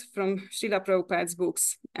we get from Srila Prabhupada's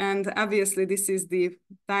books. And obviously this is the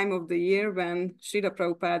time of the year when Srila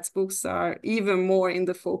Prabhupada's books are even more in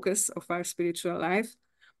the focus of our spiritual life,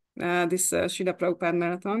 this Srila Prabhupada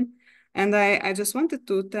Marathon. And I just wanted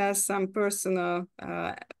to tell some personal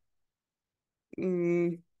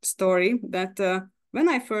story that when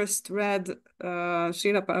I first read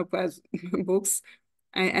Srila Prabhupada's books,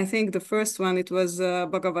 I think the first one, it was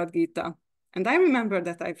Bhagavad Gita. And I remember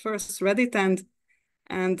that I first read it, and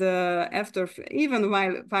after, even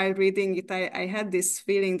while reading it, I had this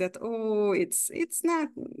feeling that, oh, it's not,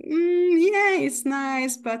 yeah, it's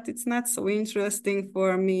nice, but it's not so interesting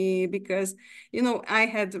for me, because, I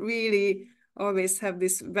had really always have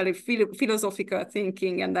this very philosophical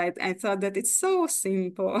thinking, and I thought that it's so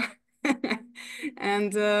simple.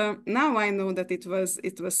 And now I know that it was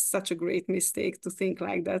such a great mistake to think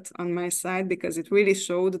like that on my side, because it really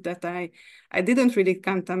showed that I didn't really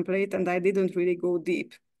contemplate and I didn't really go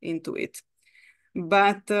deep into it.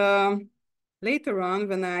 But later on,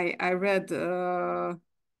 when I read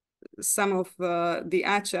some of the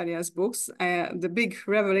Acharya's books, the big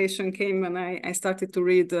revelation came when I started to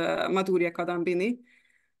read Madhurya Kadambini,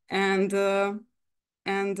 and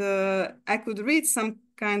I could read some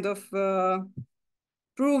kind of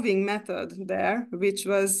proving method there, which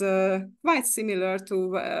was quite similar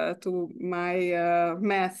to my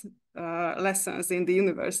math lessons in the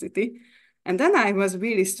university. And then I was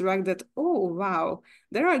really struck that, oh, wow,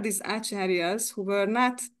 there are these acharyas who were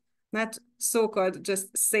not so-called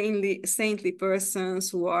just saintly persons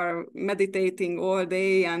who are meditating all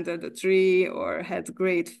day under the tree or had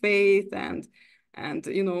great faith and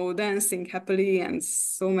dancing happily and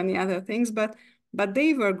so many other things, but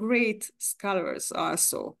they were great scholars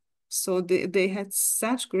also. So they had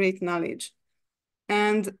such great knowledge.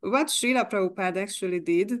 And what Srila Prabhupada actually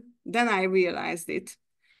did, then I realized it,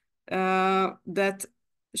 that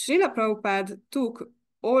Srila Prabhupada took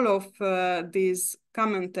all of these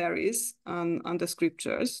commentaries on the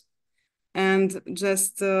scriptures and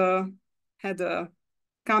just had a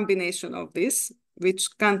combination of this,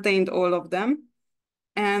 which contained all of them,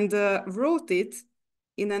 and wrote it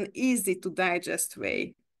in an easy to digest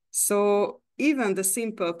way. So even the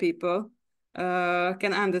simple people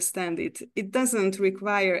can understand it. It doesn't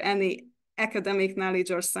require any academic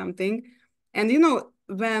knowledge or something. And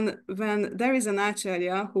when there is an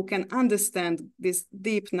acharya who can understand this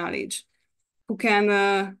deep knowledge, who can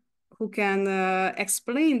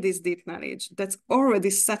explain this deep knowledge, that's already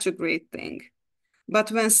such a great thing.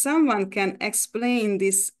 But when someone can explain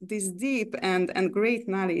this deep and great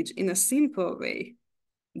knowledge in a simple way,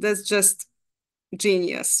 that's just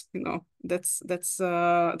genius. That's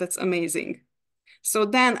amazing. So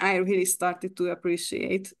then I really started to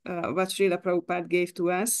appreciate what Srila Prabhupada gave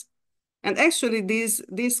to us. And actually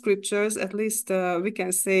these scriptures, at least we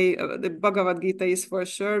can say the Bhagavad Gita is for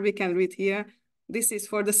sure, we can read here, this is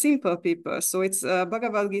for the simple people. So it's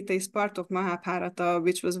Bhagavad Gita is part of Mahabharata,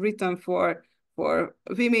 which was written for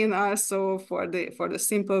women also, for the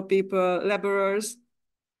simple people, laborers.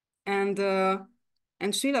 And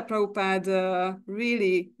Srila Prabhupada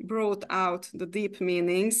really brought out the deep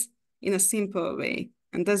meanings in a simple way.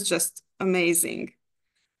 And that's just amazing.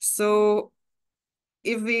 So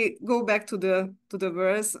if we go back to the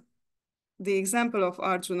verse, the example of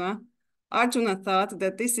Arjuna thought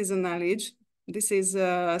that this is a knowledge, this is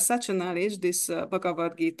such a knowledge, this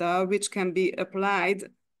Bhagavad Gita, which can be applied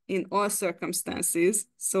in all circumstances.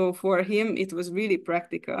 So for him, it was really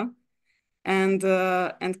practical, and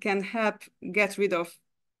can help get rid of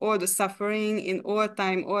all the suffering in all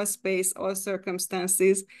time, all space, all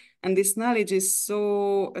circumstances. And this knowledge is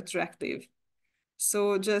so attractive.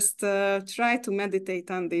 So just try to meditate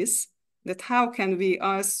on this, that how can we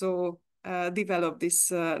also develop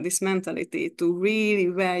this mentality to really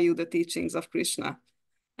value the teachings of Krishna,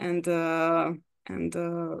 and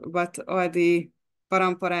what all the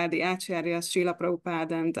parampara, the acharyas, Srila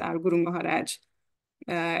Prabhupada and our Guru Maharaj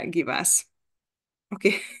give us.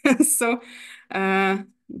 Okay, so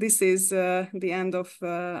this is the end of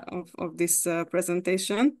this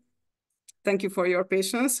presentation. Thank you for your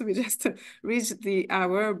patience. We just reached the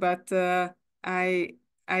hour, but I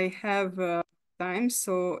have time.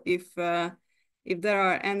 So if there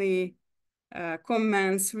are any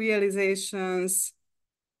comments, realizations,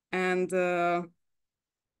 and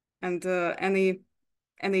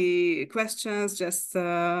any questions, just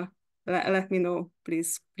let me know.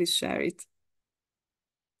 Please share it.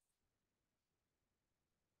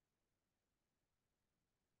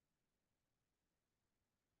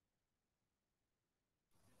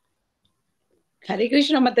 Hare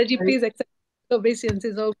Krishna, Mataji, please accept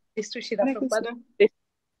obeisances of to Srila Prabhupada.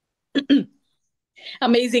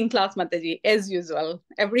 Amazing class, Mataji, as usual.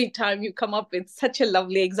 Every time you come up with such a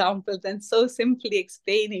lovely examples and so simply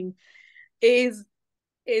explaining is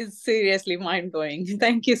seriously mind-blowing.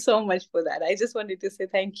 Thank you so much for that. I just wanted to say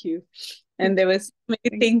thank you. And there was so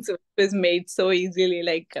many things which was made so easily,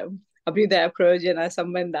 like Abhyudaya Prayojana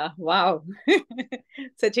Sambandha. Wow.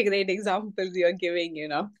 Such a great examples you're giving,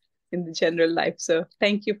 in the general life. So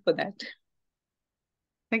thank you for that.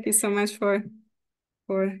 Thank you so much for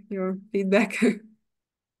your feedback.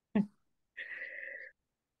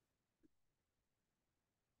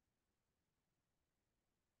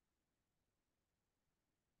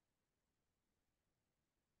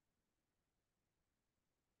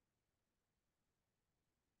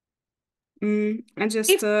 I just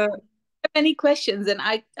If you have any questions, and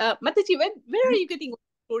Mataji, where are you getting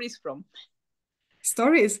stories from?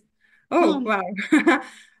 stories. Oh, wow.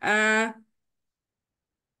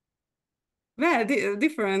 Well,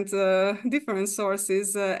 different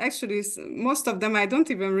sources. Actually, most of them I don't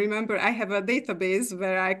even remember. I have a database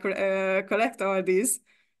where I collect all these,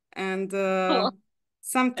 and Oh.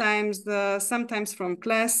 sometimes from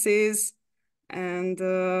classes, and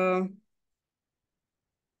oh,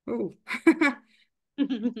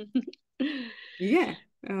 yeah.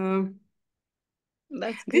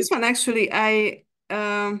 That's This good. one actually, I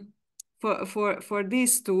for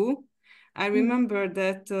these two, I remember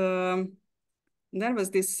that there was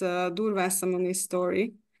this Durvasa Muni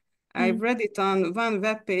story. I read it on one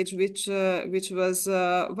web page, which was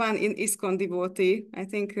one in ISKCON devotee. I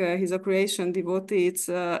think he's a creation devotee.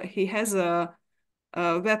 He has a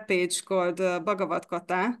web page called Bhagavad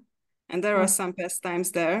Kata, and there are some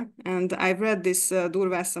pastimes there. And I read this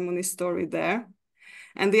Durvasa Muni story there.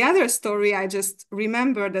 And the other story, I just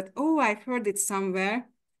remember that, oh, I heard it somewhere.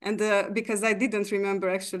 And because I didn't remember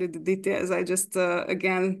actually the details, I just,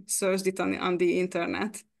 again, searched it on the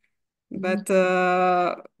internet. But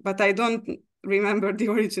I don't remember the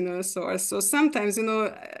original source. So sometimes,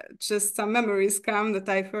 just some memories come that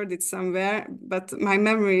I've heard it somewhere, but my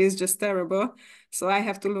memory is just terrible. So I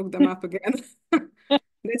have to look them up again.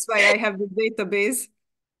 That's why I have the database,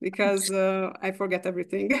 because I forget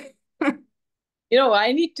everything.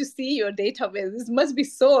 I need to see your database. This must be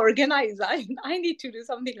so organized. I need to do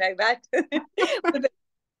something like that.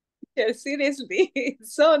 Yeah, seriously,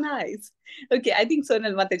 it's so nice. Okay, I think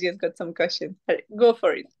Sonal Mataji has got some questions. Go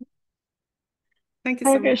for it. Thank you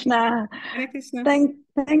Hare so much. Krishna. Hare Krishna.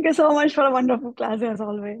 Thank you so much for a wonderful class as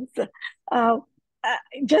always. Uh,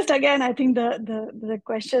 just again, I think the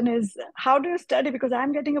question is, how do you study? Because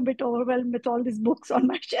I'm getting a bit overwhelmed with all these books on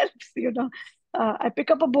my shelves. I pick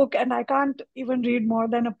up a book and I can't even read more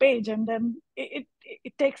than a page, and then it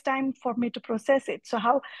takes time for me to process it. So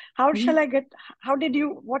how shall I get? How did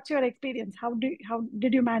you? What's your experience? How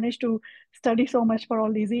did you manage to study so much for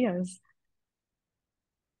all these years?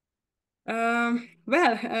 Well,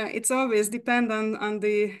 it's always depend on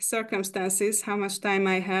the circumstances, how much time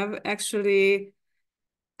I have. Actually,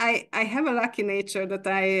 I have a lucky nature that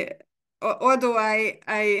although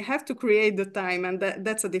I have to create the time, and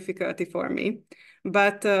that's a difficulty for me.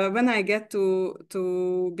 But when I get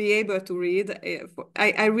to be able to read,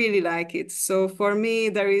 I really like it. So for me,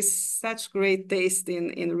 there is such great taste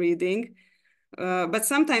in reading. But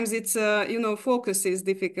sometimes it's focus is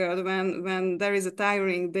difficult when there is a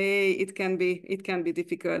tiring day. It can be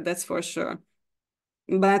difficult, that's for sure.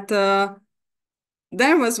 But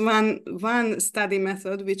there was one study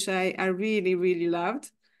method which I really really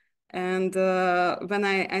loved, and when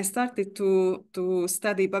I started to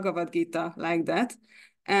study Bhagavad Gita like that,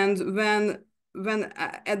 and when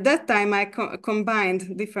at that time I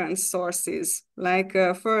combined different sources, like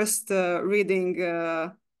first reading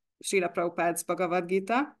Srila Prabhupada's Bhagavad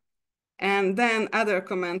Gita, and then other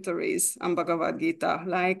commentaries on Bhagavad Gita.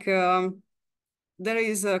 Like there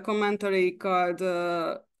is a commentary called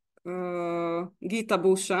Gita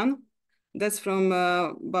Bhushan, that's from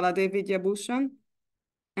Baladev Vidya Bhushan,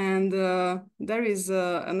 and there is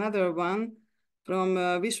another one from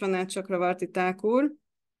Vishwanath Chakravarti Thakur.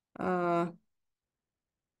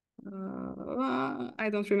 I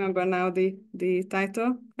don't remember now the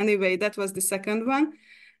title. Anyway, that was the second one.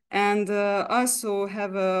 And also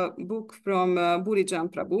have a book from Burijan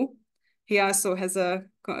Prabhu. He also has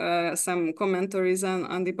some commentaries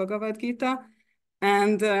on the Bhagavad Gita.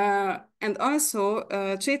 And also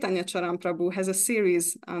Chaitanya Charan Prabhu has a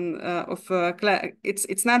series of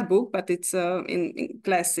it's not book, but it's in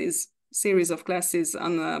classes, series of classes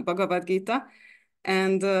on Bhagavad Gita,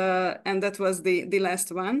 and that was the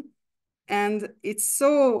last one. And it's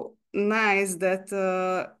so nice that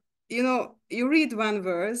you read one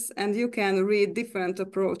verse and you can read different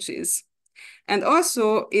approaches. And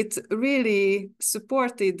also, it really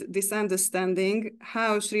supported this understanding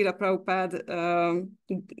how Srila Prabhupada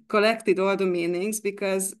collected all the meanings,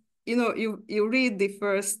 because you read the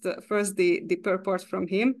first the purport from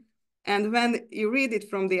him, and when you read it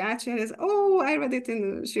from the Acharyas, oh, I read it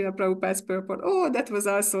in Srila Prabhupada's purport. Oh, that was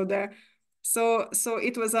also there. So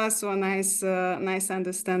it was also a nice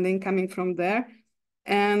understanding coming from there,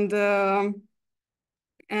 and.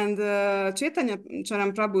 Chaitanya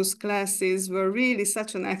Charan Prabhu's classes were really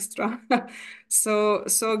such an extra. So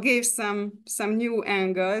gave some new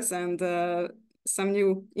angles and some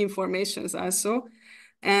new informations also.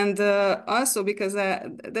 And also because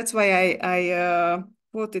that's why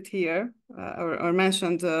quoted here or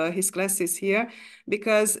mentioned his classes here,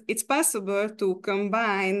 because it's possible to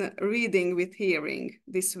combine reading with hearing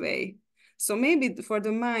this way. So maybe for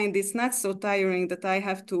the mind, it's not so tiring that I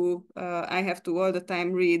have to all the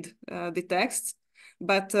time read the text,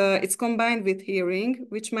 but it's combined with hearing,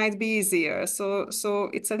 which might be easier. So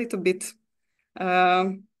it's a little bit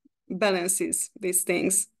balances these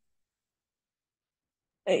things.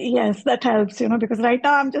 Yes, that helps, because right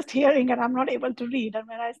now I'm just hearing and I'm not able to read. And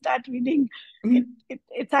when I start reading,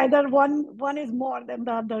 it's either one is more than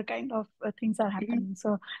the other kind of things are happening.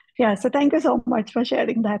 So yeah, so thank you so much for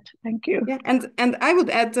sharing that. Thank you. Yeah, and I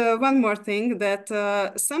would add one more thing, that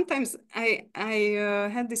sometimes I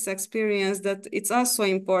had this experience that it's also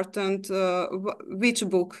important which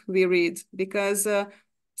book we read, because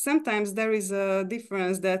sometimes there is a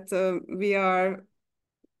difference that we are,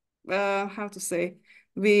 how to say,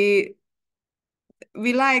 we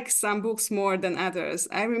like some books more than others.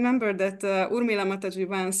 I remember that Urmila Mataji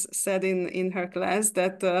once said in her class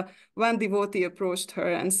that one devotee approached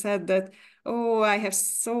her and said that, oh, I have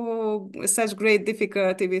such great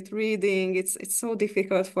difficulty with reading. It's so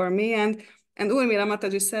difficult for me. And Urmila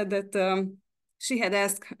Mataji said that she had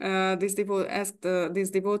asked this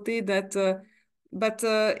devotee that, but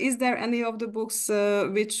is there any of the books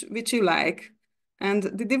which you like? And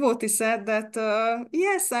the devotee said that,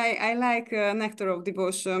 yes, I like Nectar of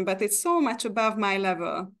Devotion, but it's so much above my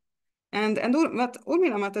level. And what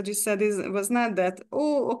Urmila Mataji said was not that,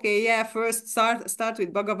 oh, okay, yeah, first start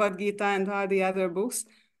with Bhagavad Gita and all the other books.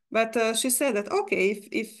 But she said that, okay,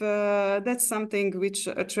 if that's something which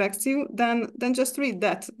attracts you, then just read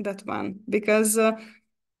that one, because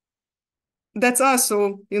that's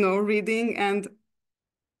also, reading. And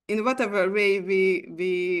in whatever way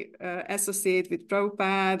we associate with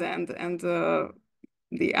Prabhupada and the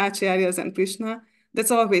Acharyas and Krishna,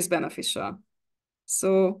 that's always beneficial.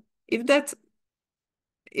 So if there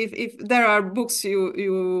are books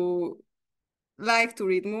you like to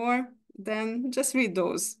read more, then just read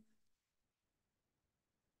those.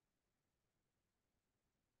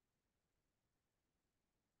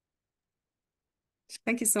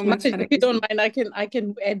 Thank you so much. If you don't mind, I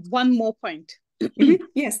can add one more point.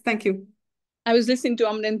 Yes, thank you. I was listening to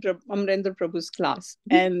Amrendra Prabhu's class,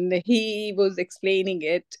 and he was explaining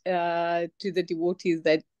it to the devotees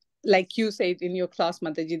that, like you said in your class,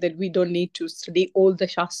 Mataji, that we don't need to study all the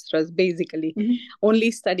Shastras, basically. Only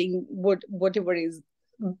studying whatever is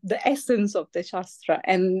the essence of the Shastra.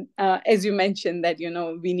 And as you mentioned that,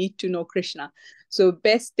 we need to know Krishna. So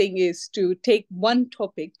best thing is to take one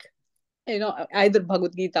topic, either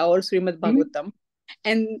Bhagavad Gita or Srimad-Bhagavatam,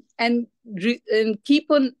 and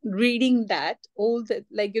keep on reading that, all the,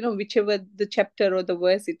 whichever the chapter or the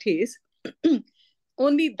verse it is,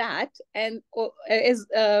 only that. And as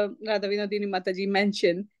Radha Vinodini Mataji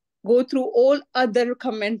mentioned, go through all other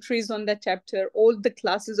commentaries on that chapter, all the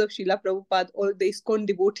classes of Srila Prabhupada, all the ISKCON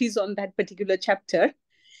devotees on that particular chapter.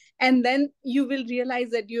 And then you will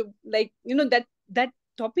realize that that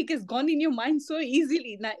topic is gone in your mind so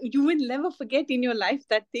easily. Now, you will never forget in your life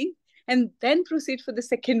that thing, and then proceed for the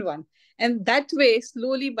second one. And that way,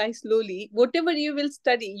 slowly by slowly, whatever you will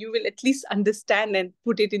study, you will at least understand and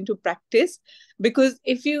put it into practice. Because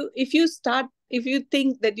if you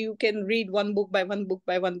think that you can read one book by one book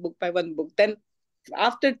by one book by one book, then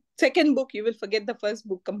after second book, you will forget the first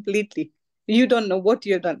book completely. You don't know what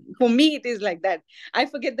you've done. For me, it is like that. I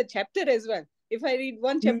forget the chapter as well. If I read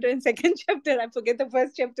one chapter and second chapter, I forget the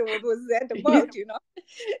first chapter, what was that about,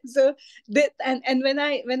 So that, and when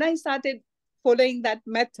I started following that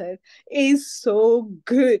method, is so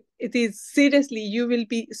good. It is, seriously, you will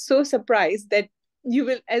be so surprised that you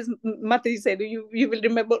will, as Mataji said, you will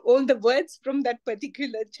remember all the words from that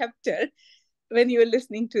particular chapter when you are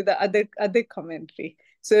listening to the other commentary.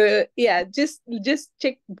 So yeah, just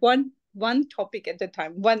check one topic at a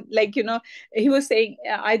time. One, he was saying,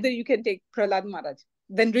 either you can take Prahlad Maharaj,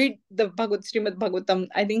 then read the Srimad-Bhagavatam.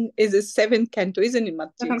 I think is the 7th canto, isn't it,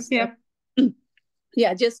 Mataji? Yeah.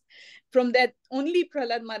 Yeah, just from that, only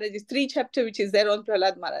Prahlad Maharaj is 3 chapters, which is there on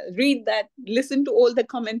Prahlad Maharaj. Read that, listen to all the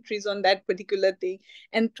commentaries on that particular thing,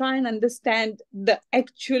 and try and understand the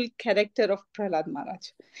actual character of Prahlad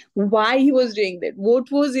Maharaj. Why he was doing that, what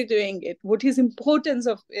was he doing it, what is importance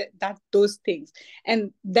of those things.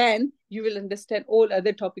 And then you will understand all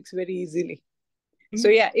other topics very easily. So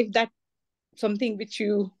yeah, if that's something which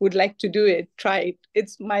you would like to do it, try it.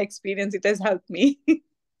 It's my experience. It has helped me.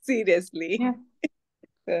 Seriously. Yeah.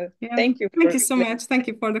 Yeah. Thank you so much. Thank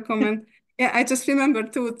you for the comment. Yeah, I just remember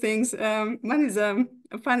 2 things. One is a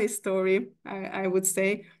funny story, I would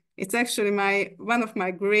say. It's actually one of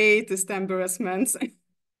my greatest embarrassments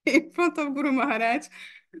in front of Guru Maharaj,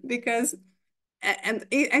 because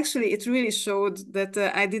actually it really showed that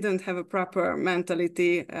I didn't have a proper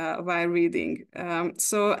mentality while reading.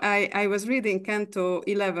 So I was reading Canto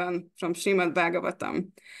 11 from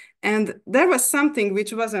Srimad-Bhagavatam. And there was something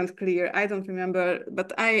which wasn't clear. I don't remember,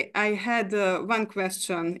 but I had one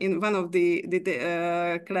question in one of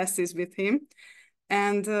the classes with him.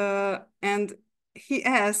 And he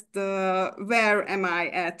asked, where am I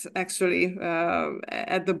at actually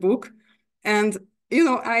at the book? And you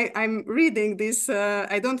know, I'm reading this.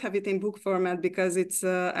 I don't have it in book format because it's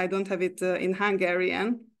I don't have it in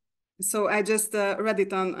Hungarian. So I just read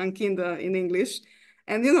it on Kindle in English.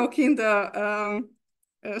 And you know, Kindle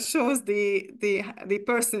shows the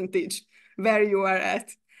percentage where you are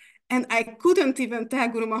at. And I couldn't even tell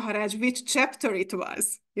Guru Maharaj which chapter it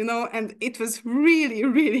was, you know, and it was really,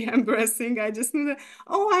 really embarrassing. I just knew that,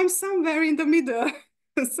 oh, I'm somewhere in the middle,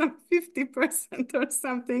 some 50% or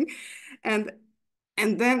something. And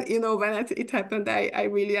then, you know, when it happened, I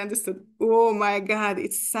really understood, oh my God,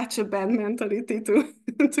 it's such a bad mentality to,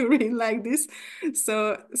 to read like this.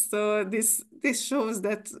 So this shows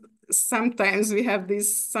that sometimes we have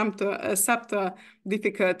these subtle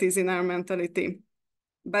difficulties in our mentality.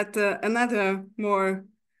 But another more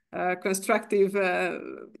constructive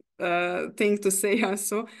thing to say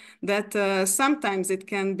also, that sometimes it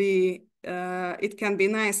can be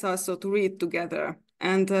nice also to read together,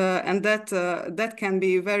 and that can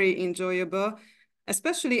be very enjoyable.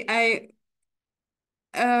 Especially there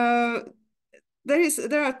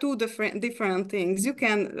are two different things. You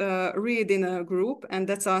can read in a group, and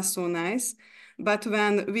that's also nice. But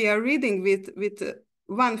when we are reading with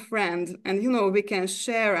one friend, and you know, we can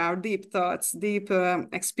share our deep thoughts, deep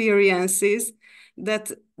experiences,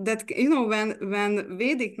 that you know, when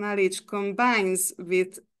Vedic knowledge combines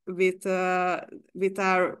with our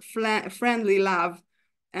friendly love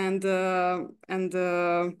and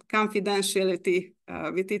confidentiality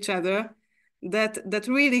with each other, that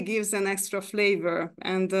really gives an extra flavor,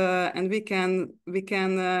 and we can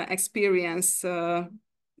experience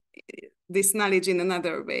this knowledge in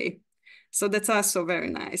another way. So that's also very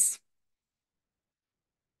nice.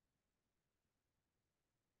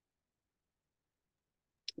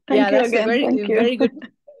 Thank you that's again. Thank you. very good.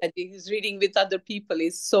 Reading with other people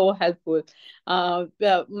is so helpful.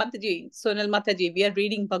 Mataji, Sonal Mataji, we are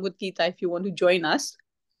reading Bhagavad Gita if you want to join us.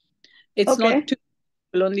 It's Okay. not 2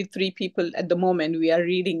 people, only 3 people at the moment. We are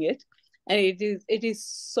reading it. And it is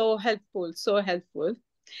so helpful,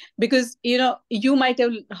 because you know, you might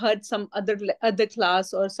have heard some other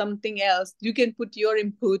class or something else. You can put your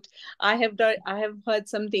input. I have heard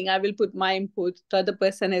something, I will put my input. The other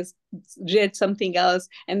person has read something else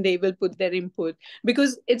and they will put their input,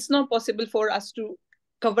 because it's not possible for us to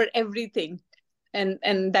cover everything, and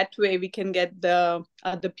that way we can get the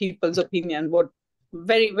other people's opinion. What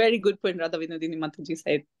very, very good point Radha Vinodini Mataji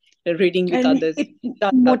said. Reading with And others, it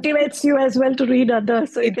motivates you as well to read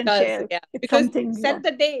others, so you can does, share. yeah. It's Because something. set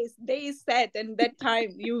the day is set, and that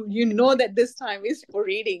time you know that this time is for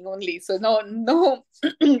reading only. So no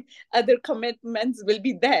other commitments will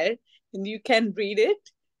be there, and you can read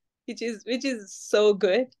it, which is so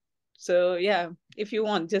good. So yeah, if you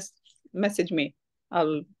want, just message me.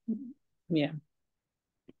 Yeah.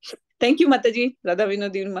 Thank you, Mataji. Radha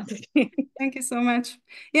Vinodini Mataji. Thank you so much.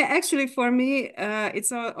 Yeah, actually, for me,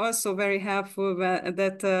 it's also very helpful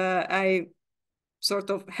that I sort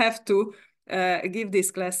of have to give these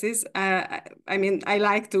classes. I mean, I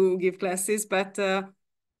like to give classes, but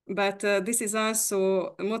this is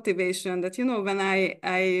also a motivation that, you know, when I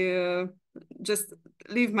just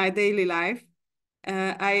live my daily life,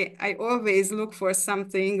 I always look for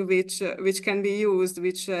something which can be used,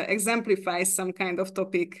 which exemplifies some kind of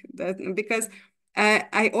topic. Because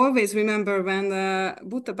I always remember when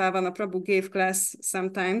Bhutta Bhavana Prabhu gave class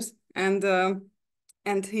sometimes, and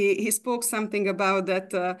he spoke something about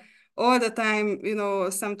that. All the time, you know,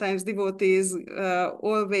 sometimes devotees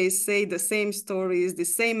always say the same stories, the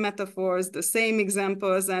same metaphors, the same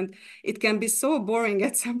examples, and it can be so boring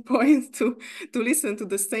at some point to listen to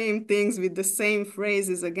the same things with the same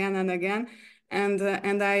phrases again and again. And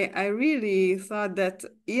I really thought that,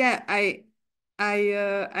 yeah, I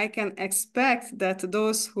can expect that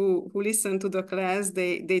those who listen to the class,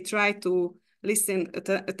 they try to listen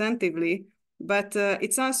attentively. But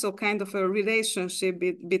it's also kind of a relationship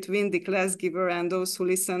between the class giver and those who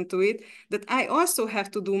listen to it, that I also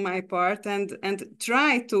have to do my part and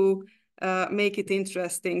try to make it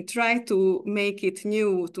interesting, try to make it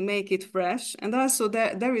new, to make it fresh. And also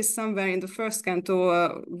there is somewhere in the first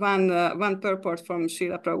canto one purport from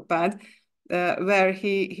Srila Prabhupada, where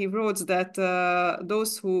he wrote that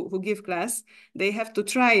those who give class, they have to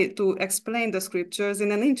try to explain the scriptures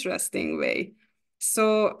in an interesting way.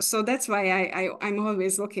 So that's why I'm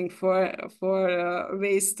always looking for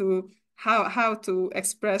ways to how to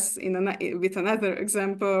express with another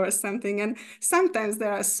example or something. And sometimes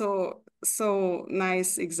there are so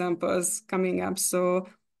nice examples coming up. So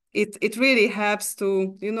it really helps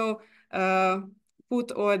to, you know,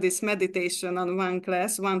 put all this meditation on one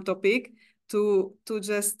class, one topic, to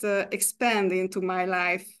just expand into my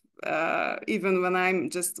life, even when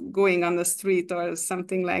I'm just going on the street or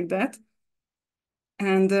something like that.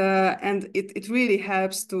 And it really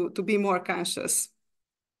helps to be more conscious.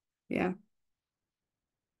 Yeah.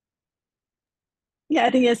 Yeah, I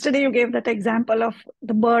think yesterday you gave that example of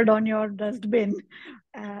the bird on your dustbin.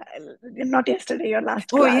 Not yesterday, your last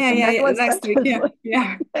class. Yeah, was last week. quite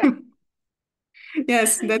Yeah.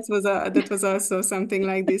 Yes, that was also something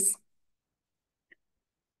like this.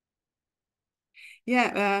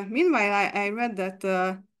 Yeah. Meanwhile, I read that.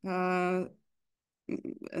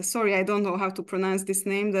 Sorry, I don't know how to pronounce this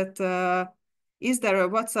name. That is there a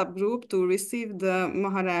WhatsApp group to receive the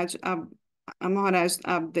Maharaj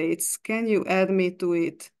updates? Can you add me to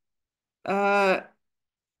it?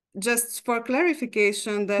 Just for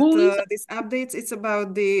clarification, that these updates, it's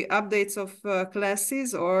about the updates of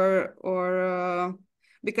classes or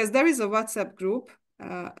because there is a WhatsApp group,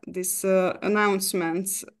 this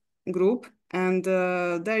announcements group, and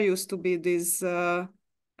there used to be these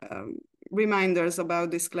reminders about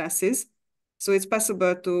these classes. So it's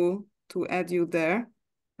possible to add you there.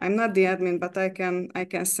 I'm not the admin, but I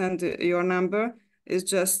can send your number. It's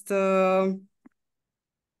just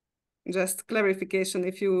clarification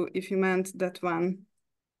if you meant that one.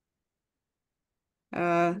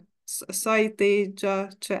 Saiteja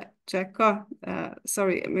Cheka.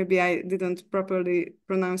 Sorry, maybe I didn't properly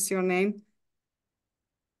pronounce your name.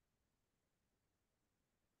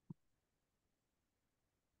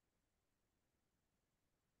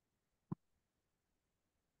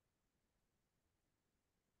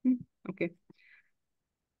 Okay.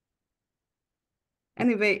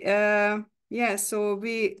 Anyway, yeah, so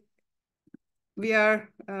we are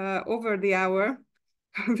over the hour.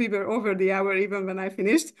 We were over the hour even when I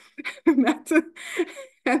finished. But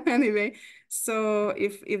anyway, so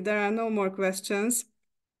if there are no more questions,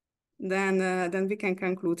 then we can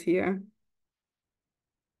conclude here.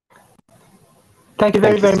 Thank you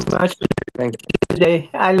very much. Thank you. Today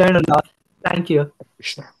I learned a lot. Thank you.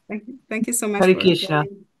 Krishna. Thank you so much. Hare Krishna.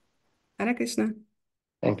 Hare Krishna.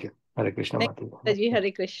 Thank you. Hare Krishna. Mataji.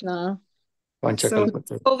 Hare Krishna. So,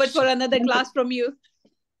 over for another class from you.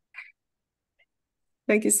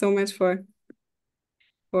 Thank you so much for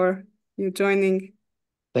you joining.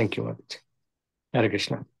 Thank you, Mataji. Hare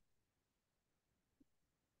Krishna.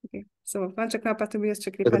 Okay. So,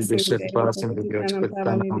 Panchakalpatruvyascha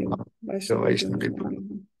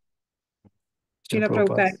Srila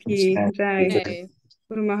Prabhupada ki jai,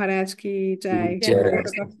 Guru Maharaj ki jai,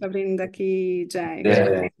 Bhakta Vrinda ki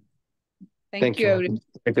jai. Thank you, everyone.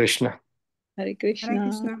 Hare Krishna. Hare Krishna. Hare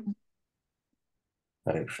Krishna.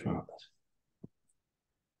 Hare Krishna.